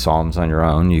can read Psalms on your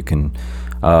own. You can.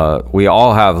 We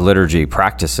all have liturgy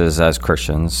practices as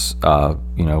Christians.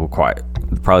 Quiet.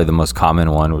 Probably the most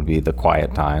common one would be the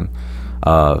quiet time.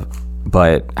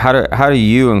 But how do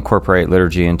you incorporate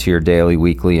liturgy into your daily,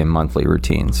 weekly, and monthly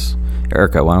routines?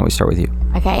 Erica, why don't we start with you?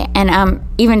 Okay, and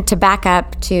even to back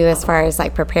up to as far as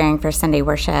like preparing for Sunday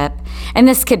worship, and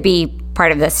this could be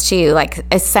part of this too, like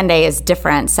a Sunday is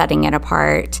different, setting it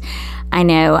apart. I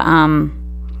know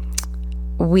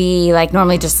we like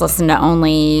normally just listen to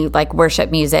only like worship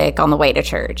music on the way to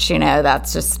church.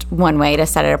 That's just one way to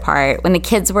set it apart. When the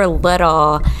kids were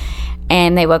little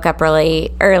and they woke up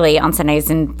really early on Sundays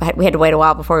and we had to wait a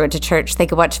while before we went to church, they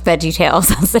could watch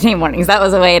VeggieTales on Sunday mornings. That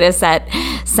was a way to set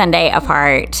Sunday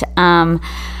apart.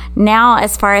 Now,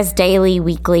 as far as daily,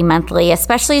 weekly, monthly,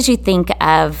 especially as you think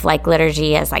of like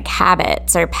liturgy as like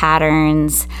habits or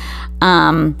patterns,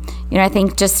 I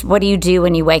think just what do you do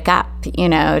when you wake up? Do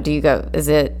you go, is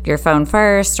it your phone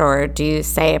first, or do you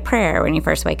say a prayer when you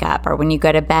first wake up, or when you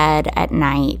go to bed at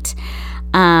night?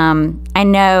 I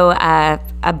know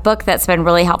a book that's been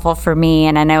really helpful for me,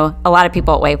 and I know a lot of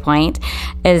people at Waypoint,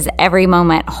 is Every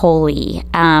Moment Holy.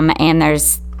 And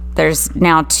there's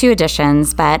now 2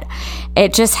 editions, but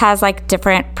it just has like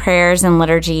different prayers and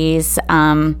liturgies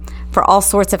for all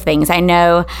sorts of things. I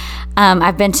know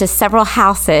I've been to several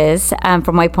houses from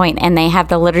Waypoint, and they have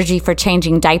the liturgy for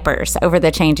changing diapers over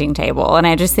the changing table. And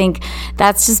I just think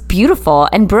that's just beautiful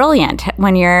and brilliant.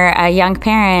 When you're a young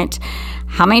parent,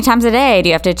 how many times a day do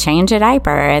you have to change a diaper?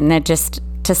 And then just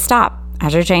to stop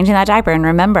as you're changing that diaper and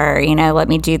remember, let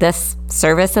me do this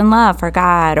service in love for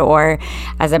God, or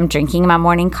as I'm drinking my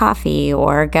morning coffee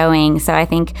or going. So I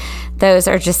think those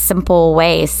are just simple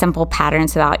ways, simple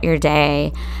patterns throughout your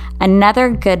day. Another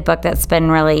good book that's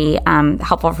been really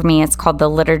helpful for me is called The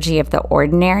Liturgy of the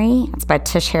Ordinary. It's by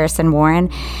Tish Harrison Warren.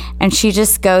 And she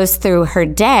just goes through her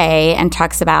day and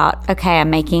talks about, okay, I'm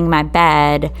making my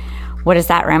bed. What does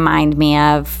that remind me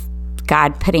of?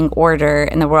 God putting order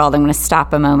in the world. I'm going to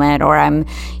stop a moment, or I'm,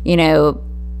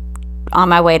 on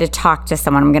my way to talk to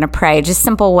someone, I'm going to pray. Just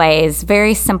simple ways,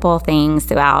 very simple things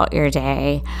throughout your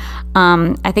day.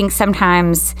 I think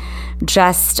sometimes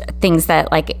just things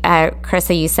that, like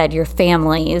Carissa, you said your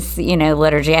family's,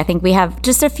 liturgy. I think we have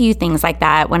just a few things like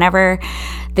that. Whenever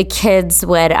the kids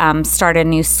would start a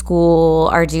new school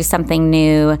or do something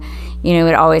new,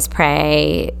 we'd always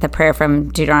pray the prayer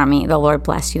from Deuteronomy, the Lord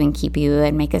bless you and keep you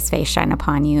and make his face shine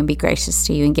upon you and be gracious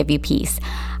to you and give you peace.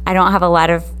 I don't have a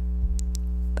lot of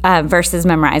verses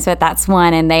memorized, but that's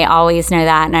one, and they always know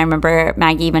that. And I remember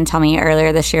Maggie even told me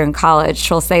earlier this year in college,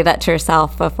 she'll say that to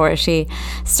herself before she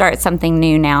starts something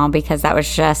new now, because that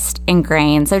was just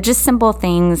ingrained. So just simple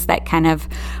things that kind of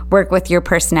work with your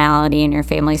personality and your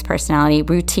family's personality,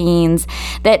 routines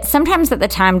that sometimes at the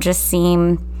time just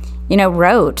seem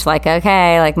rote, like,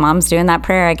 okay, like mom's doing that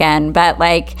prayer again, but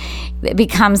like it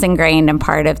becomes ingrained and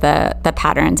part of the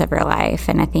patterns of your life.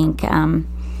 And I think, a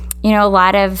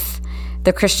lot of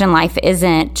the Christian life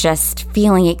isn't just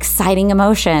feeling exciting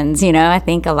emotions. I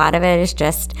think a lot of it is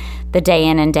just the day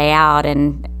in and day out.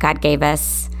 And God gave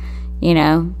us,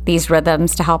 these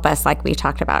rhythms to help us, like we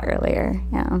talked about earlier.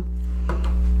 Yeah.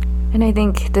 And I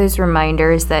think those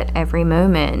reminders that every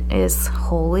moment is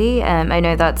holy. I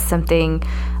know that's something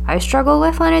I struggle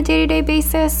with on a day-to-day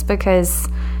basis, because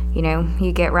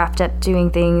you get wrapped up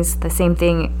doing things, the same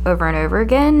thing over and over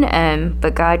again.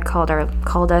 But God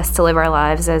called us to live our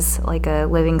lives as like a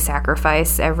living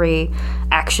sacrifice. Every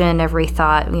action, every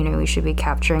thought, we should be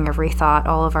capturing every thought.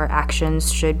 All of our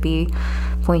actions should be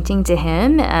pointing to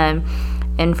Him.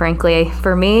 And frankly,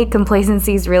 for me,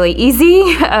 complacency is really easy.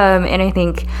 And I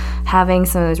think having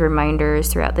some of those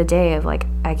reminders throughout the day of like,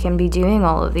 I can be doing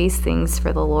all of these things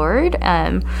for the Lord,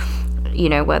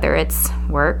 whether it's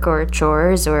work or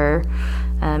chores or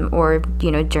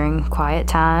during quiet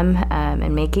time,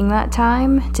 and making that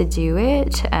time to do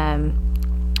it. And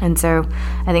so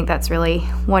I think that's really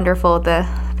wonderful,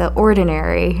 the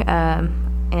ordinary.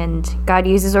 And God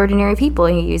uses ordinary people.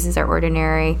 He uses our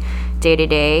ordinary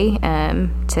day-to-day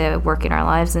to work in our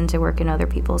lives and to work in other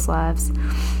people's lives.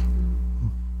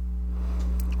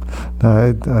 No,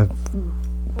 I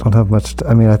don't have much.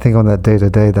 I think on that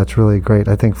day-to-day, that's really great.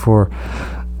 I think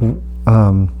in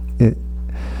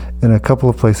a couple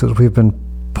of places, we've been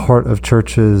part of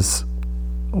churches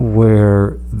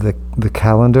where the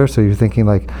calendar, so you're thinking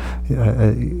like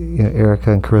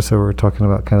Erica and Carissa were talking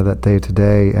about kind of that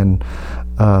day-to-day, and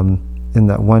in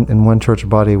one church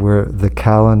body where the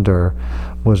calendar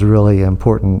was really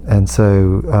important, and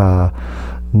so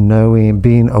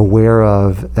being aware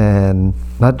of, and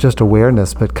not just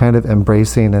awareness, but kind of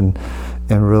embracing and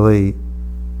really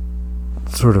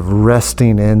sort of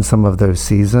resting in some of those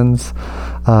seasons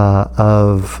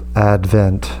of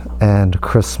Advent and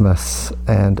Christmas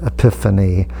and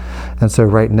Epiphany. And so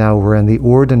right now we're in the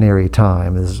ordinary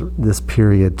time, is this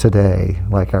period today,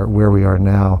 like where we are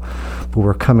now, but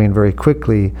we're coming very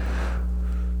quickly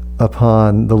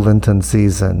upon the Lenten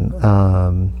season,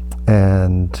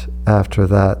 and after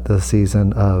that the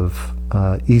season of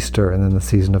Easter, and then the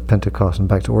season of Pentecost, and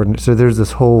back to ordinary. So there's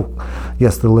this whole,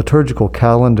 the liturgical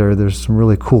calendar, there's some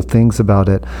really cool things about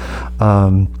it,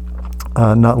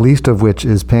 not least of which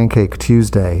is Pancake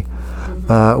Tuesday,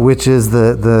 which is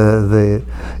the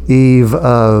eve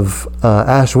of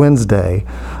Ash Wednesday,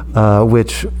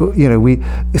 which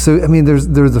there's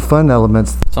the fun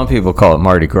elements. Some people call it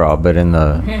Mardi Gras, but in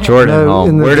the Jordan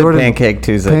home, where did Pancake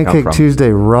Tuesday come from? Pancake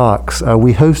Tuesday rocks.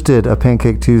 We hosted a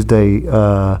Pancake Tuesday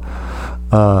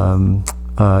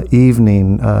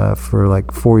evening for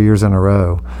like 4 years in a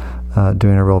row,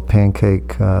 doing a real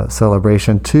pancake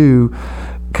celebration to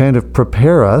kind of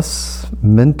prepare us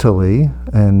mentally,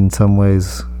 and in some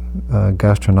ways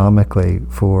gastronomically,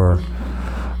 for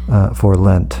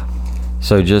Lent.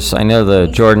 So I know the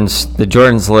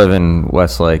Jordans live in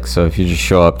Westlake, so if you just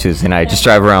show up Tuesday night, just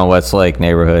drive around Westlake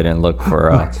neighborhood and look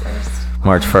for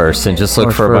March 1st, and just look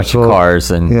March for a bunch of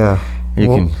cars, and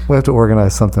we have to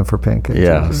organize something for pancakes.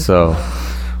 Yeah. So,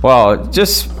 well,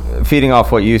 just feeding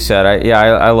off what you said,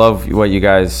 I love what you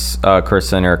guys,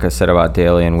 Carissa and Erica, said about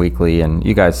daily and weekly, and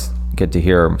you guys get to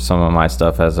hear some of my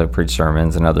stuff as I preach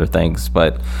sermons and other things.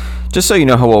 But just so you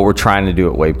know what we're trying to do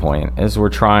at Waypoint is we're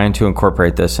trying to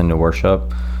incorporate this into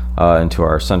worship, into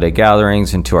our Sunday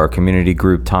gatherings, into our community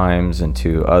group times,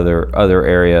 into other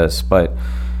areas. But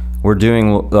we're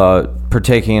doing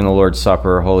partaking in the Lord's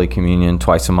Supper, Holy Communion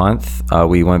twice a month.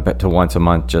 We went back to once a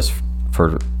month just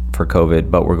for COVID,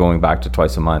 but we're going back to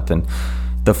twice a month. And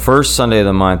the first Sunday of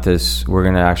the month is we're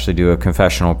going to actually do a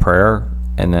confessional prayer,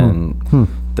 and then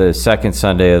the second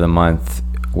Sunday of the month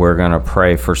we're going to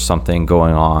pray for something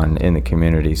going on in the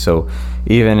community. So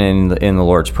even in the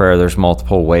Lord's Prayer, there's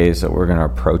multiple ways that we're going to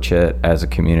approach it as a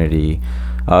community.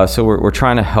 So we're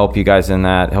trying to help you guys in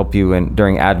that, help you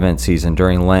during Advent season,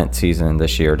 during Lent season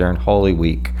this year, during Holy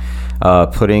Week,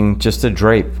 putting just a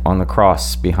drape on the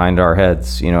cross behind our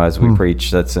heads, as we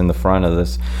preach, that's in the front of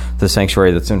the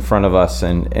sanctuary that's in front of us.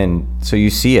 And so you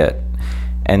see it.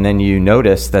 And then you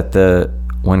notice that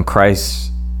when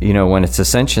Christ, when it's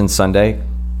Ascension Sunday,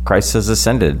 Christ has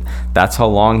ascended. That's how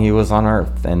long he was on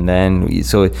earth. And then,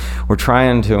 so we're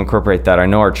trying to incorporate that. I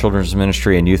know our children's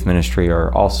ministry and youth ministry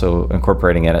are also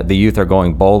incorporating it. The youth are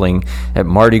going bowling at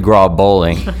Mardi Gras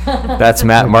Bowling. That's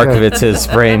Matt Markovitz's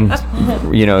brain.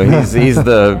 He's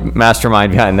the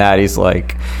mastermind behind that. He's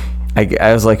like,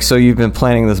 I was like, so you've been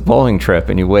planning this bowling trip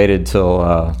and you waited till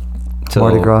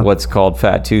Mardi Gras, what's called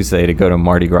Fat Tuesday, to go to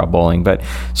Mardi Gras Bowling. But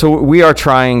so we are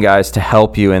trying, guys, to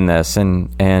help you in this,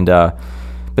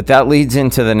 but that leads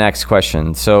into the next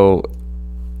question. So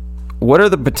what are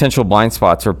the potential blind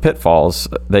spots or pitfalls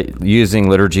that using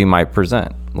liturgy might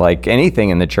present? Like anything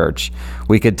in the church,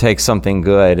 we could take something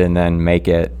good and then make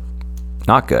it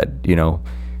not good,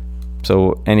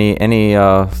 So any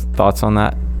thoughts on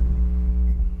that?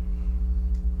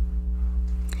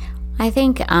 I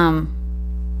think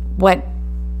what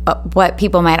what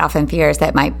people might often fear is that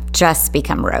it might just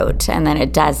become rote and then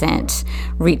it doesn't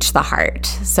reach the heart.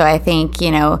 So I think,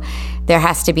 there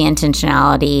has to be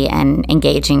intentionality and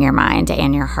engaging your mind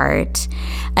and your heart.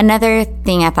 Another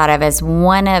thing I thought of is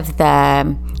one of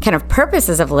the kind of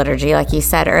purposes of liturgy, like you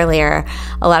said earlier,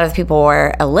 a lot of the people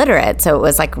were illiterate, so it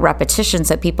was like repetition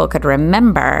so people could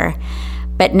remember.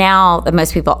 But now that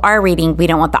most people are reading, we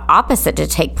don't want the opposite to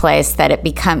take place, that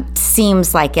it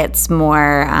seems like it's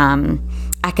more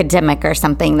academic or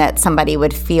something, that somebody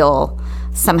would feel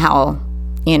somehow,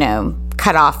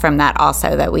 cut off from that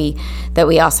also, that we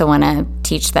also want to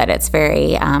teach that it's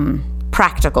very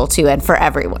practical too and for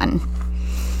everyone.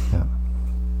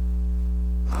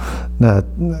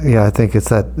 I think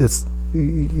it's if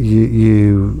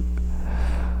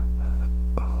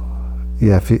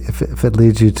it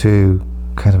leads you to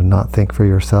kind of not think for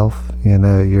yourself, you're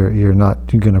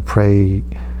going to pray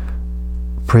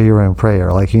your own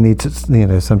prayer. Like you need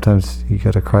to, sometimes you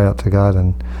got to cry out to God,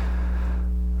 and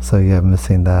so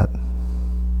missing that.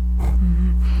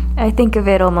 I think of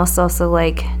it almost also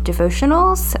like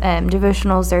devotionals.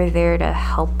 Devotionals are there to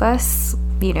help us,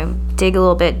 dig a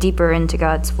little bit deeper into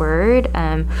God's word.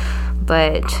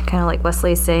 But kind of like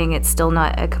Wesley's saying, it's still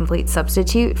not a complete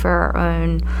substitute for our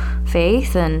own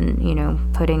faith, and,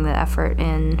 putting the effort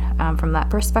in from that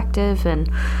perspective. And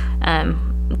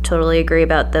totally agree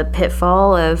about the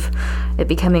pitfall of it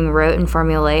becoming rote and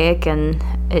formulaic, and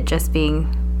it just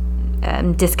being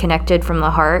disconnected from the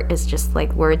heart. Is just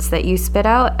like words that you spit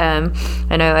out. I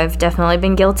know I've definitely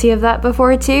been guilty of that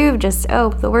before too. Just,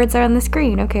 the words are on the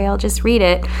screen. Okay, I'll just read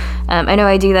it. I know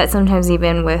I do that sometimes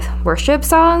even with worship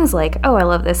songs. Like, I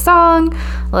love this song,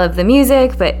 I love the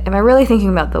music, but am I really thinking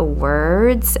about the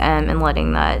words and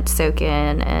letting that soak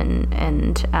in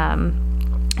and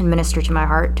minister to my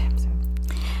heart?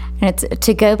 And it's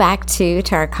to go back to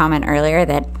our comment earlier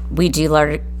that we do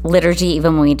liturgy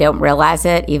even when we don't realize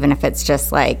it, even if it's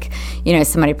just like,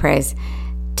 somebody prays,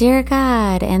 "Dear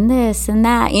God," and this and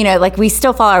that, like we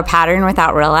still follow our pattern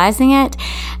without realizing it.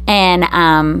 And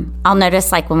I'll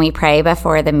notice, like when we pray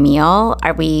before the meal,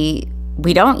 we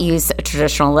don't use a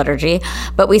traditional liturgy,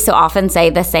 but we so often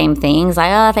say the same things,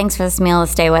 like, "Oh, thanks for this meal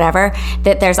this day," whatever,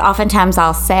 that there's oftentimes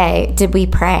I'll say, "Did we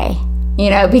pray?"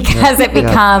 Because it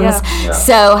becomes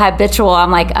so habitual.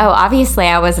 I'm like, obviously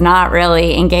I was not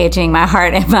really engaging my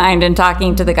heart and mind and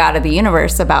talking to the God of the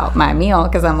universe about my meal,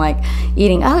 because I'm like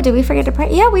eating, did we forget to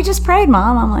pray? Yeah, we just prayed,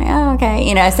 Mom. I'm like,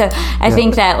 okay. So I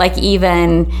think that like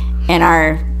even in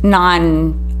our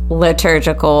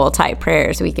non-liturgical type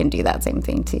prayers, we can do that same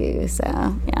thing too.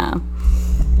 So, yeah.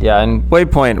 Yeah, and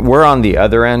Waypoint, we're on the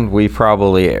other end.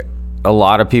 A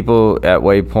lot of people at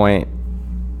Waypoint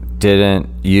didn't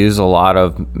use a lot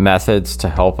of methods to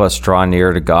help us draw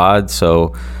near to God,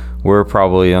 so we're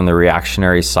probably on the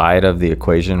reactionary side of the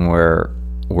equation where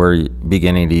we're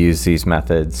beginning to use these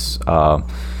methods.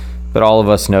 But all of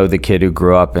us know the kid who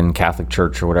grew up in Catholic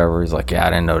church or whatever. He's like,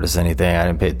 I didn't notice anything, I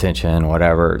didn't pay attention,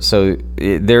 whatever. So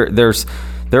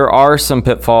there are some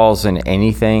pitfalls in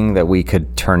anything that we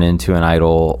could turn into an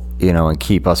idol, and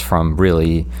keep us from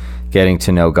really getting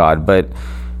to know God. But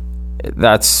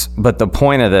the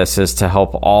point of this is to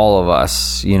help all of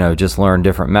us, just learn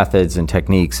different methods and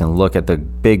techniques and look at the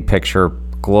big picture,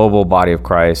 global body of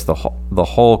Christ, the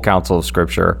whole counsel of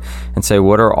Scripture, and say,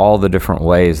 what are all the different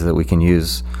ways that we can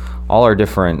use all our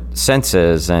different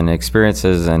senses and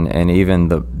experiences and even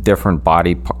the different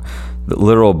the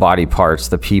literal body parts,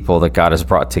 the people that God has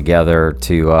brought together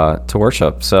to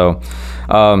worship. So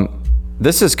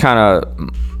this is kind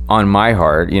of on my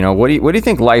heart. What do you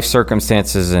think life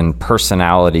circumstances and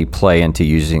personality play into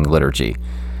using liturgy?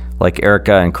 Like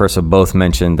Erica and Carissa both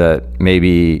mentioned that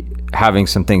maybe having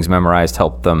some things memorized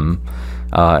helped them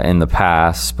in the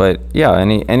past. But yeah,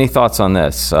 any thoughts on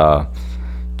this?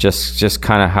 Just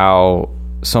kind of how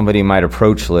somebody might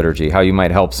approach liturgy, how you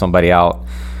might help somebody out,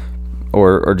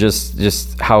 or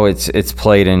just how it's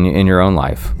played in your own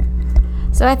life.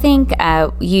 So I think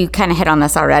you kind of hit on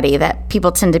this already, that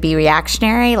people tend to be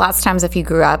reactionary. Lots of times if you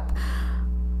grew up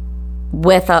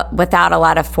without a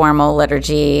lot of formal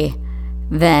liturgy,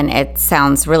 then it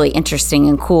sounds really interesting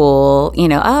and cool.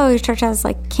 Your church has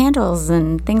like candles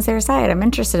and things there aside. I'm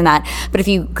interested in that. But if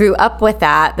you grew up with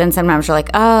that, then sometimes you're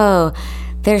like,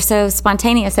 they're so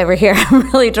spontaneous over here.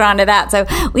 I'm really drawn to that. So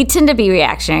we tend to be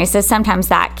reactionary. So sometimes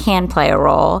that can play a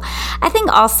role. I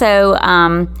think also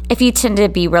if you tend to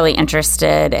be really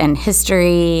interested in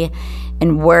history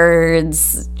and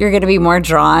words, you're going to be more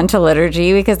drawn to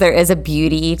liturgy because there is a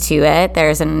beauty to it.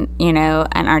 There's an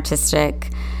artistic,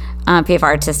 if you have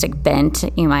artistic bent,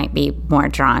 you might be more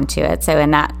drawn to it. So in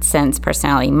that sense,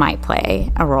 personality might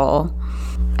play a role.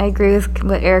 I agree with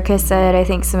what Erica said. I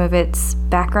think some of it's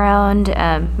background,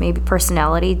 maybe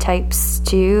personality types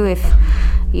too. If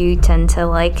you tend to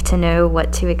like to know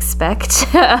what to expect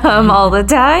all the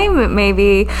time,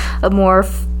 maybe a more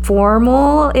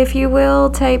formal, if you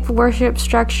will, type worship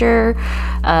structure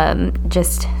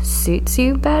just suits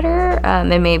you better,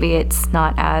 and maybe it's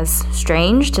not as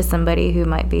strange to somebody who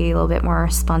might be a little bit more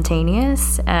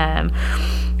spontaneous. And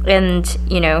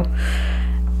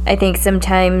I think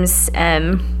sometimes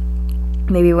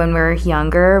maybe when we're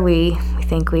younger, we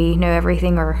think we know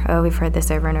everything, or we've heard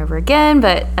this over and over again,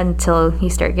 but until you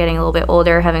start getting a little bit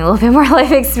older, having a little bit more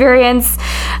life experience,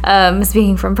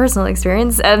 speaking from personal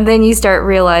experience, then you start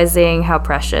realizing how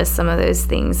precious some of those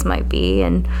things might be,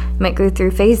 and you might go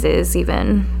through phases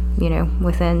even,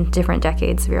 within different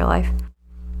decades of your life.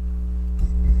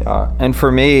 Yeah, and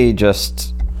for me,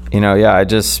 I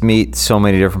just meet so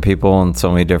many different people and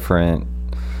so many different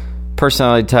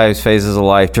personality types, phases of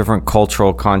life, different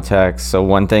cultural contexts. So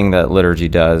one thing that liturgy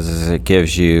does is it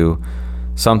gives you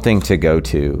something to go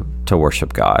to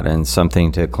worship God, and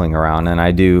something to cling around.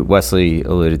 And Wesley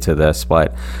alluded to this,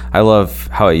 but I love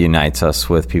how it unites us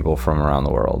with people from around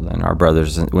the world and our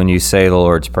brothers. When you say the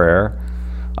Lord's Prayer,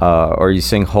 or you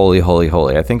sing Holy, Holy,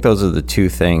 Holy, I think those are the two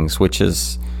things, which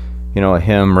is, a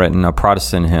hymn written, a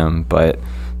Protestant hymn, but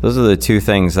those are the two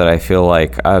things that I feel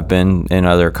like I've been in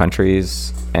other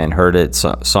countries and heard it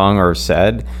sung or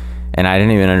said, and I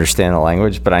didn't even understand the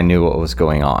language, but I knew what was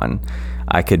going on.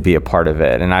 I could be a part of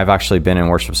it. And I've actually been in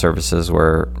worship services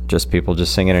where people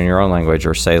just sing it in your own language,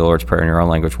 or say the Lord's Prayer in your own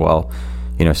language. Well,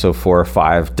 so 4 or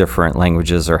 5 different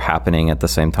languages are happening at the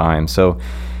same time. So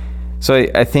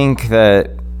I think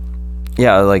that,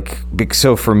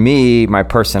 so for me, my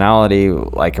personality,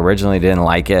 originally didn't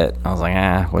like it. I was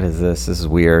like, what is this? This is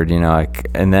weird,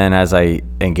 and then as I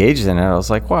engaged in it, I was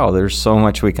like, wow, there's so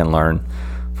much we can learn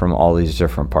from all these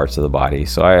different parts of the body.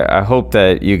 So I hope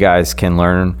that you guys can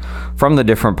learn from the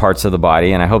different parts of the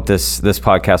body, and I hope this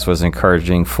podcast was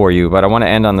encouraging for you. But I want to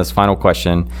end on this final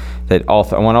question that I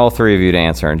want all 3 of you to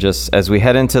answer. And just as we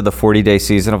head into the 40-day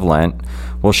season of Lent,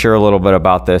 we'll share a little bit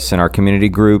about this in our community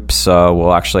groups.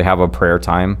 We'll actually have a prayer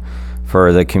time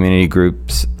for the community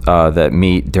groups that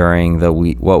meet during the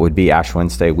week, what would be Ash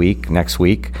Wednesday week, next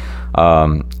week.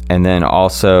 And then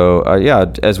also,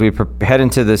 as we head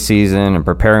into this season and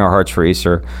preparing our hearts for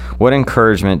Easter, what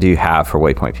encouragement do you have for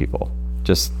Waypoint people?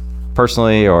 Just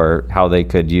personally, or how they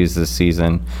could use this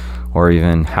season, or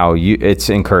even how it's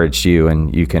encouraged you,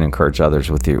 and you can encourage others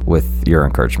with your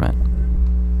encouragement.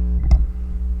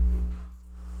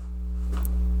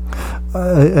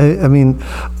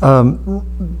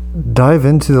 Dive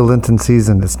into the Lenten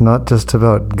season. It's not just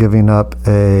about giving up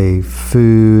a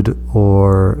food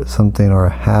or something or a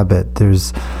habit.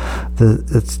 It's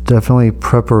definitely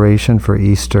preparation for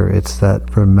Easter. It's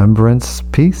that remembrance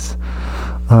piece,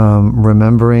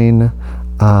 remembering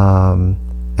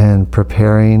and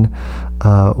preparing.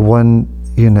 When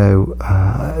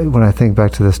I think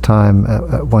back to this time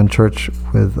at one church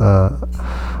with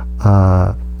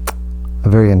a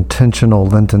very intentional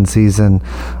Lenten season,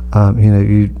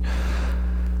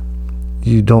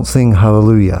 you don't sing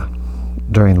Hallelujah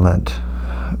during Lent,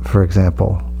 for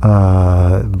example,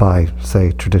 by,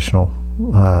 say, traditional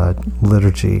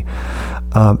liturgy.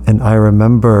 And I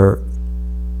remember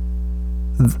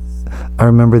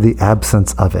the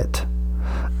absence of it,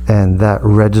 and that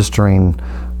registering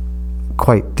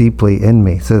quite deeply in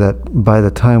me, so that by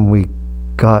the time we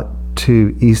got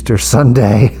to Easter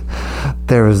Sunday,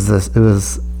 there was this, it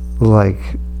was like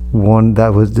one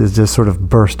that was just sort of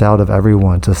burst out of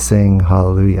everyone to sing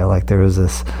Hallelujah. Like there was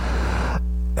this,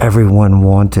 everyone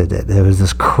wanted it. There was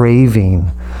this craving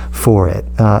for it.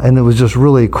 And it was just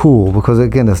really cool, because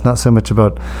again, it's not so much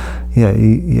about,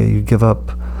 you give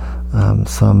up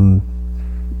some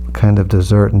kind of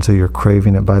dessert, and so you're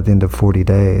craving it by the end of 40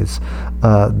 days.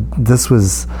 This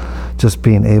was just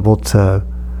being able to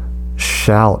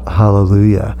shout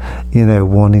hallelujah,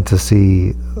 wanting to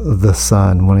see the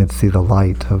sun, wanting to see the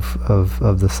light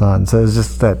of the sun. So it's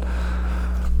just that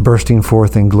bursting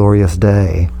forth in glorious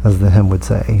day, as the hymn would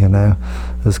say, It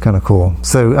was kind of cool.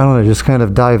 So I don't know, just kind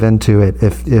of dive into it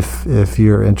if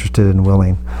you're interested and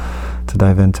willing to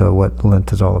dive into what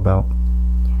Lent is all about.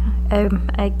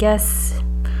 I guess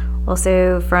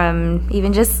also from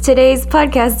even just today's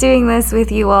podcast, doing this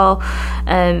with you all,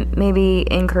 maybe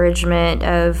encouragement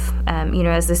of,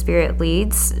 as the Spirit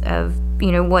leads, of,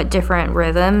 what different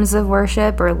rhythms of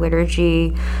worship or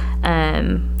liturgy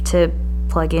to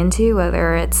plug into,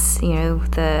 whether it's,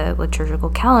 the liturgical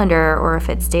calendar or if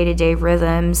it's day-to-day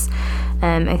rhythms.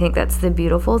 I think that's the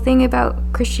beautiful thing about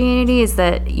Christianity, is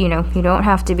that, you don't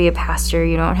have to be a pastor,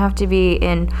 you don't have to be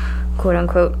in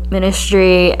quote-unquote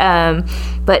ministry,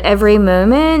 but every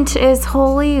moment is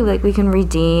holy. Like, we can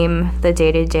redeem the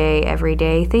day-to-day,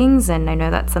 everyday things, and I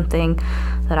know that's something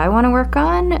that I want to work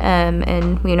on,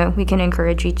 and, we can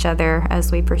encourage each other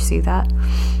as we pursue that.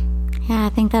 Yeah, I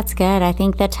think that's good. I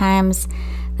think the times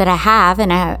that I have,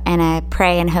 and I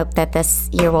pray and hope that this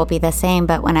year will be the same,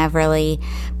 but when I've really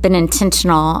been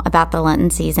intentional about the Lenten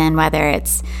season, whether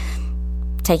it's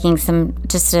taking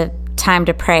just a time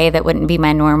to pray that wouldn't be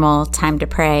my normal time to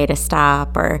pray, to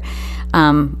stop, or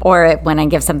when I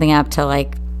give something up, to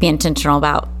like be intentional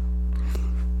about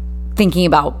thinking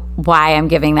about why I'm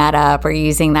giving that up or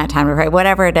using that time to pray,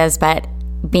 whatever it is, but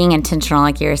being intentional,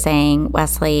 like you were saying,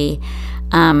 Wesley,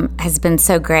 has been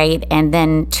so great. And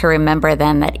then to remember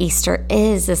then that Easter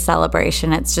is a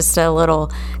celebration. It's just a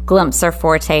little glimpse or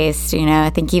foretaste, I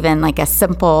think even like a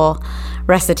simple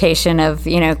recitation of,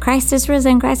 Christ is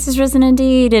risen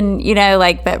indeed. And,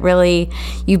 that really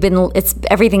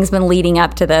everything's been leading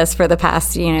up to this for the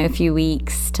past, few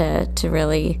weeks to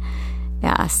really,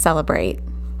 celebrate.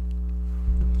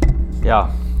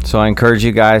 Yeah. So I encourage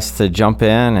you guys to jump in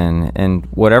and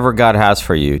whatever God has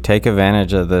for you, take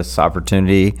advantage of this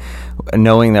opportunity,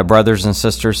 knowing that brothers and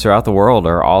sisters throughout the world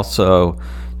are also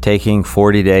taking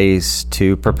 40 days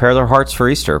to prepare their hearts for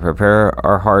Easter, prepare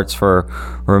our hearts for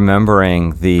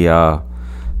remembering the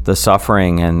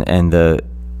suffering and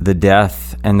the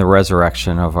death and the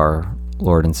resurrection of our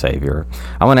Lord and Savior.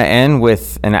 I want to end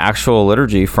with an actual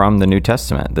liturgy from the New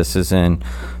Testament. This is in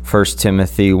 1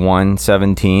 Timothy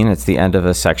 1:17. It's the end of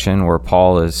a section where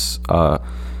Paul is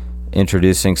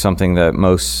introducing something that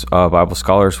most Bible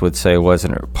scholars would say was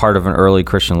part of an early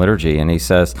Christian liturgy. And he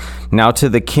says, "Now to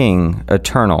the King,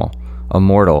 eternal,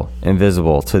 immortal,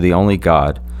 invisible, to the only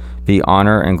God, be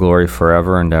honor and glory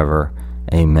forever and ever.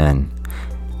 Amen."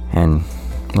 And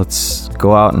let's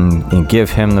go out and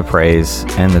give him the praise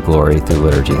and the glory through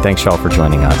liturgy. Thanks, y'all, for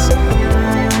joining us.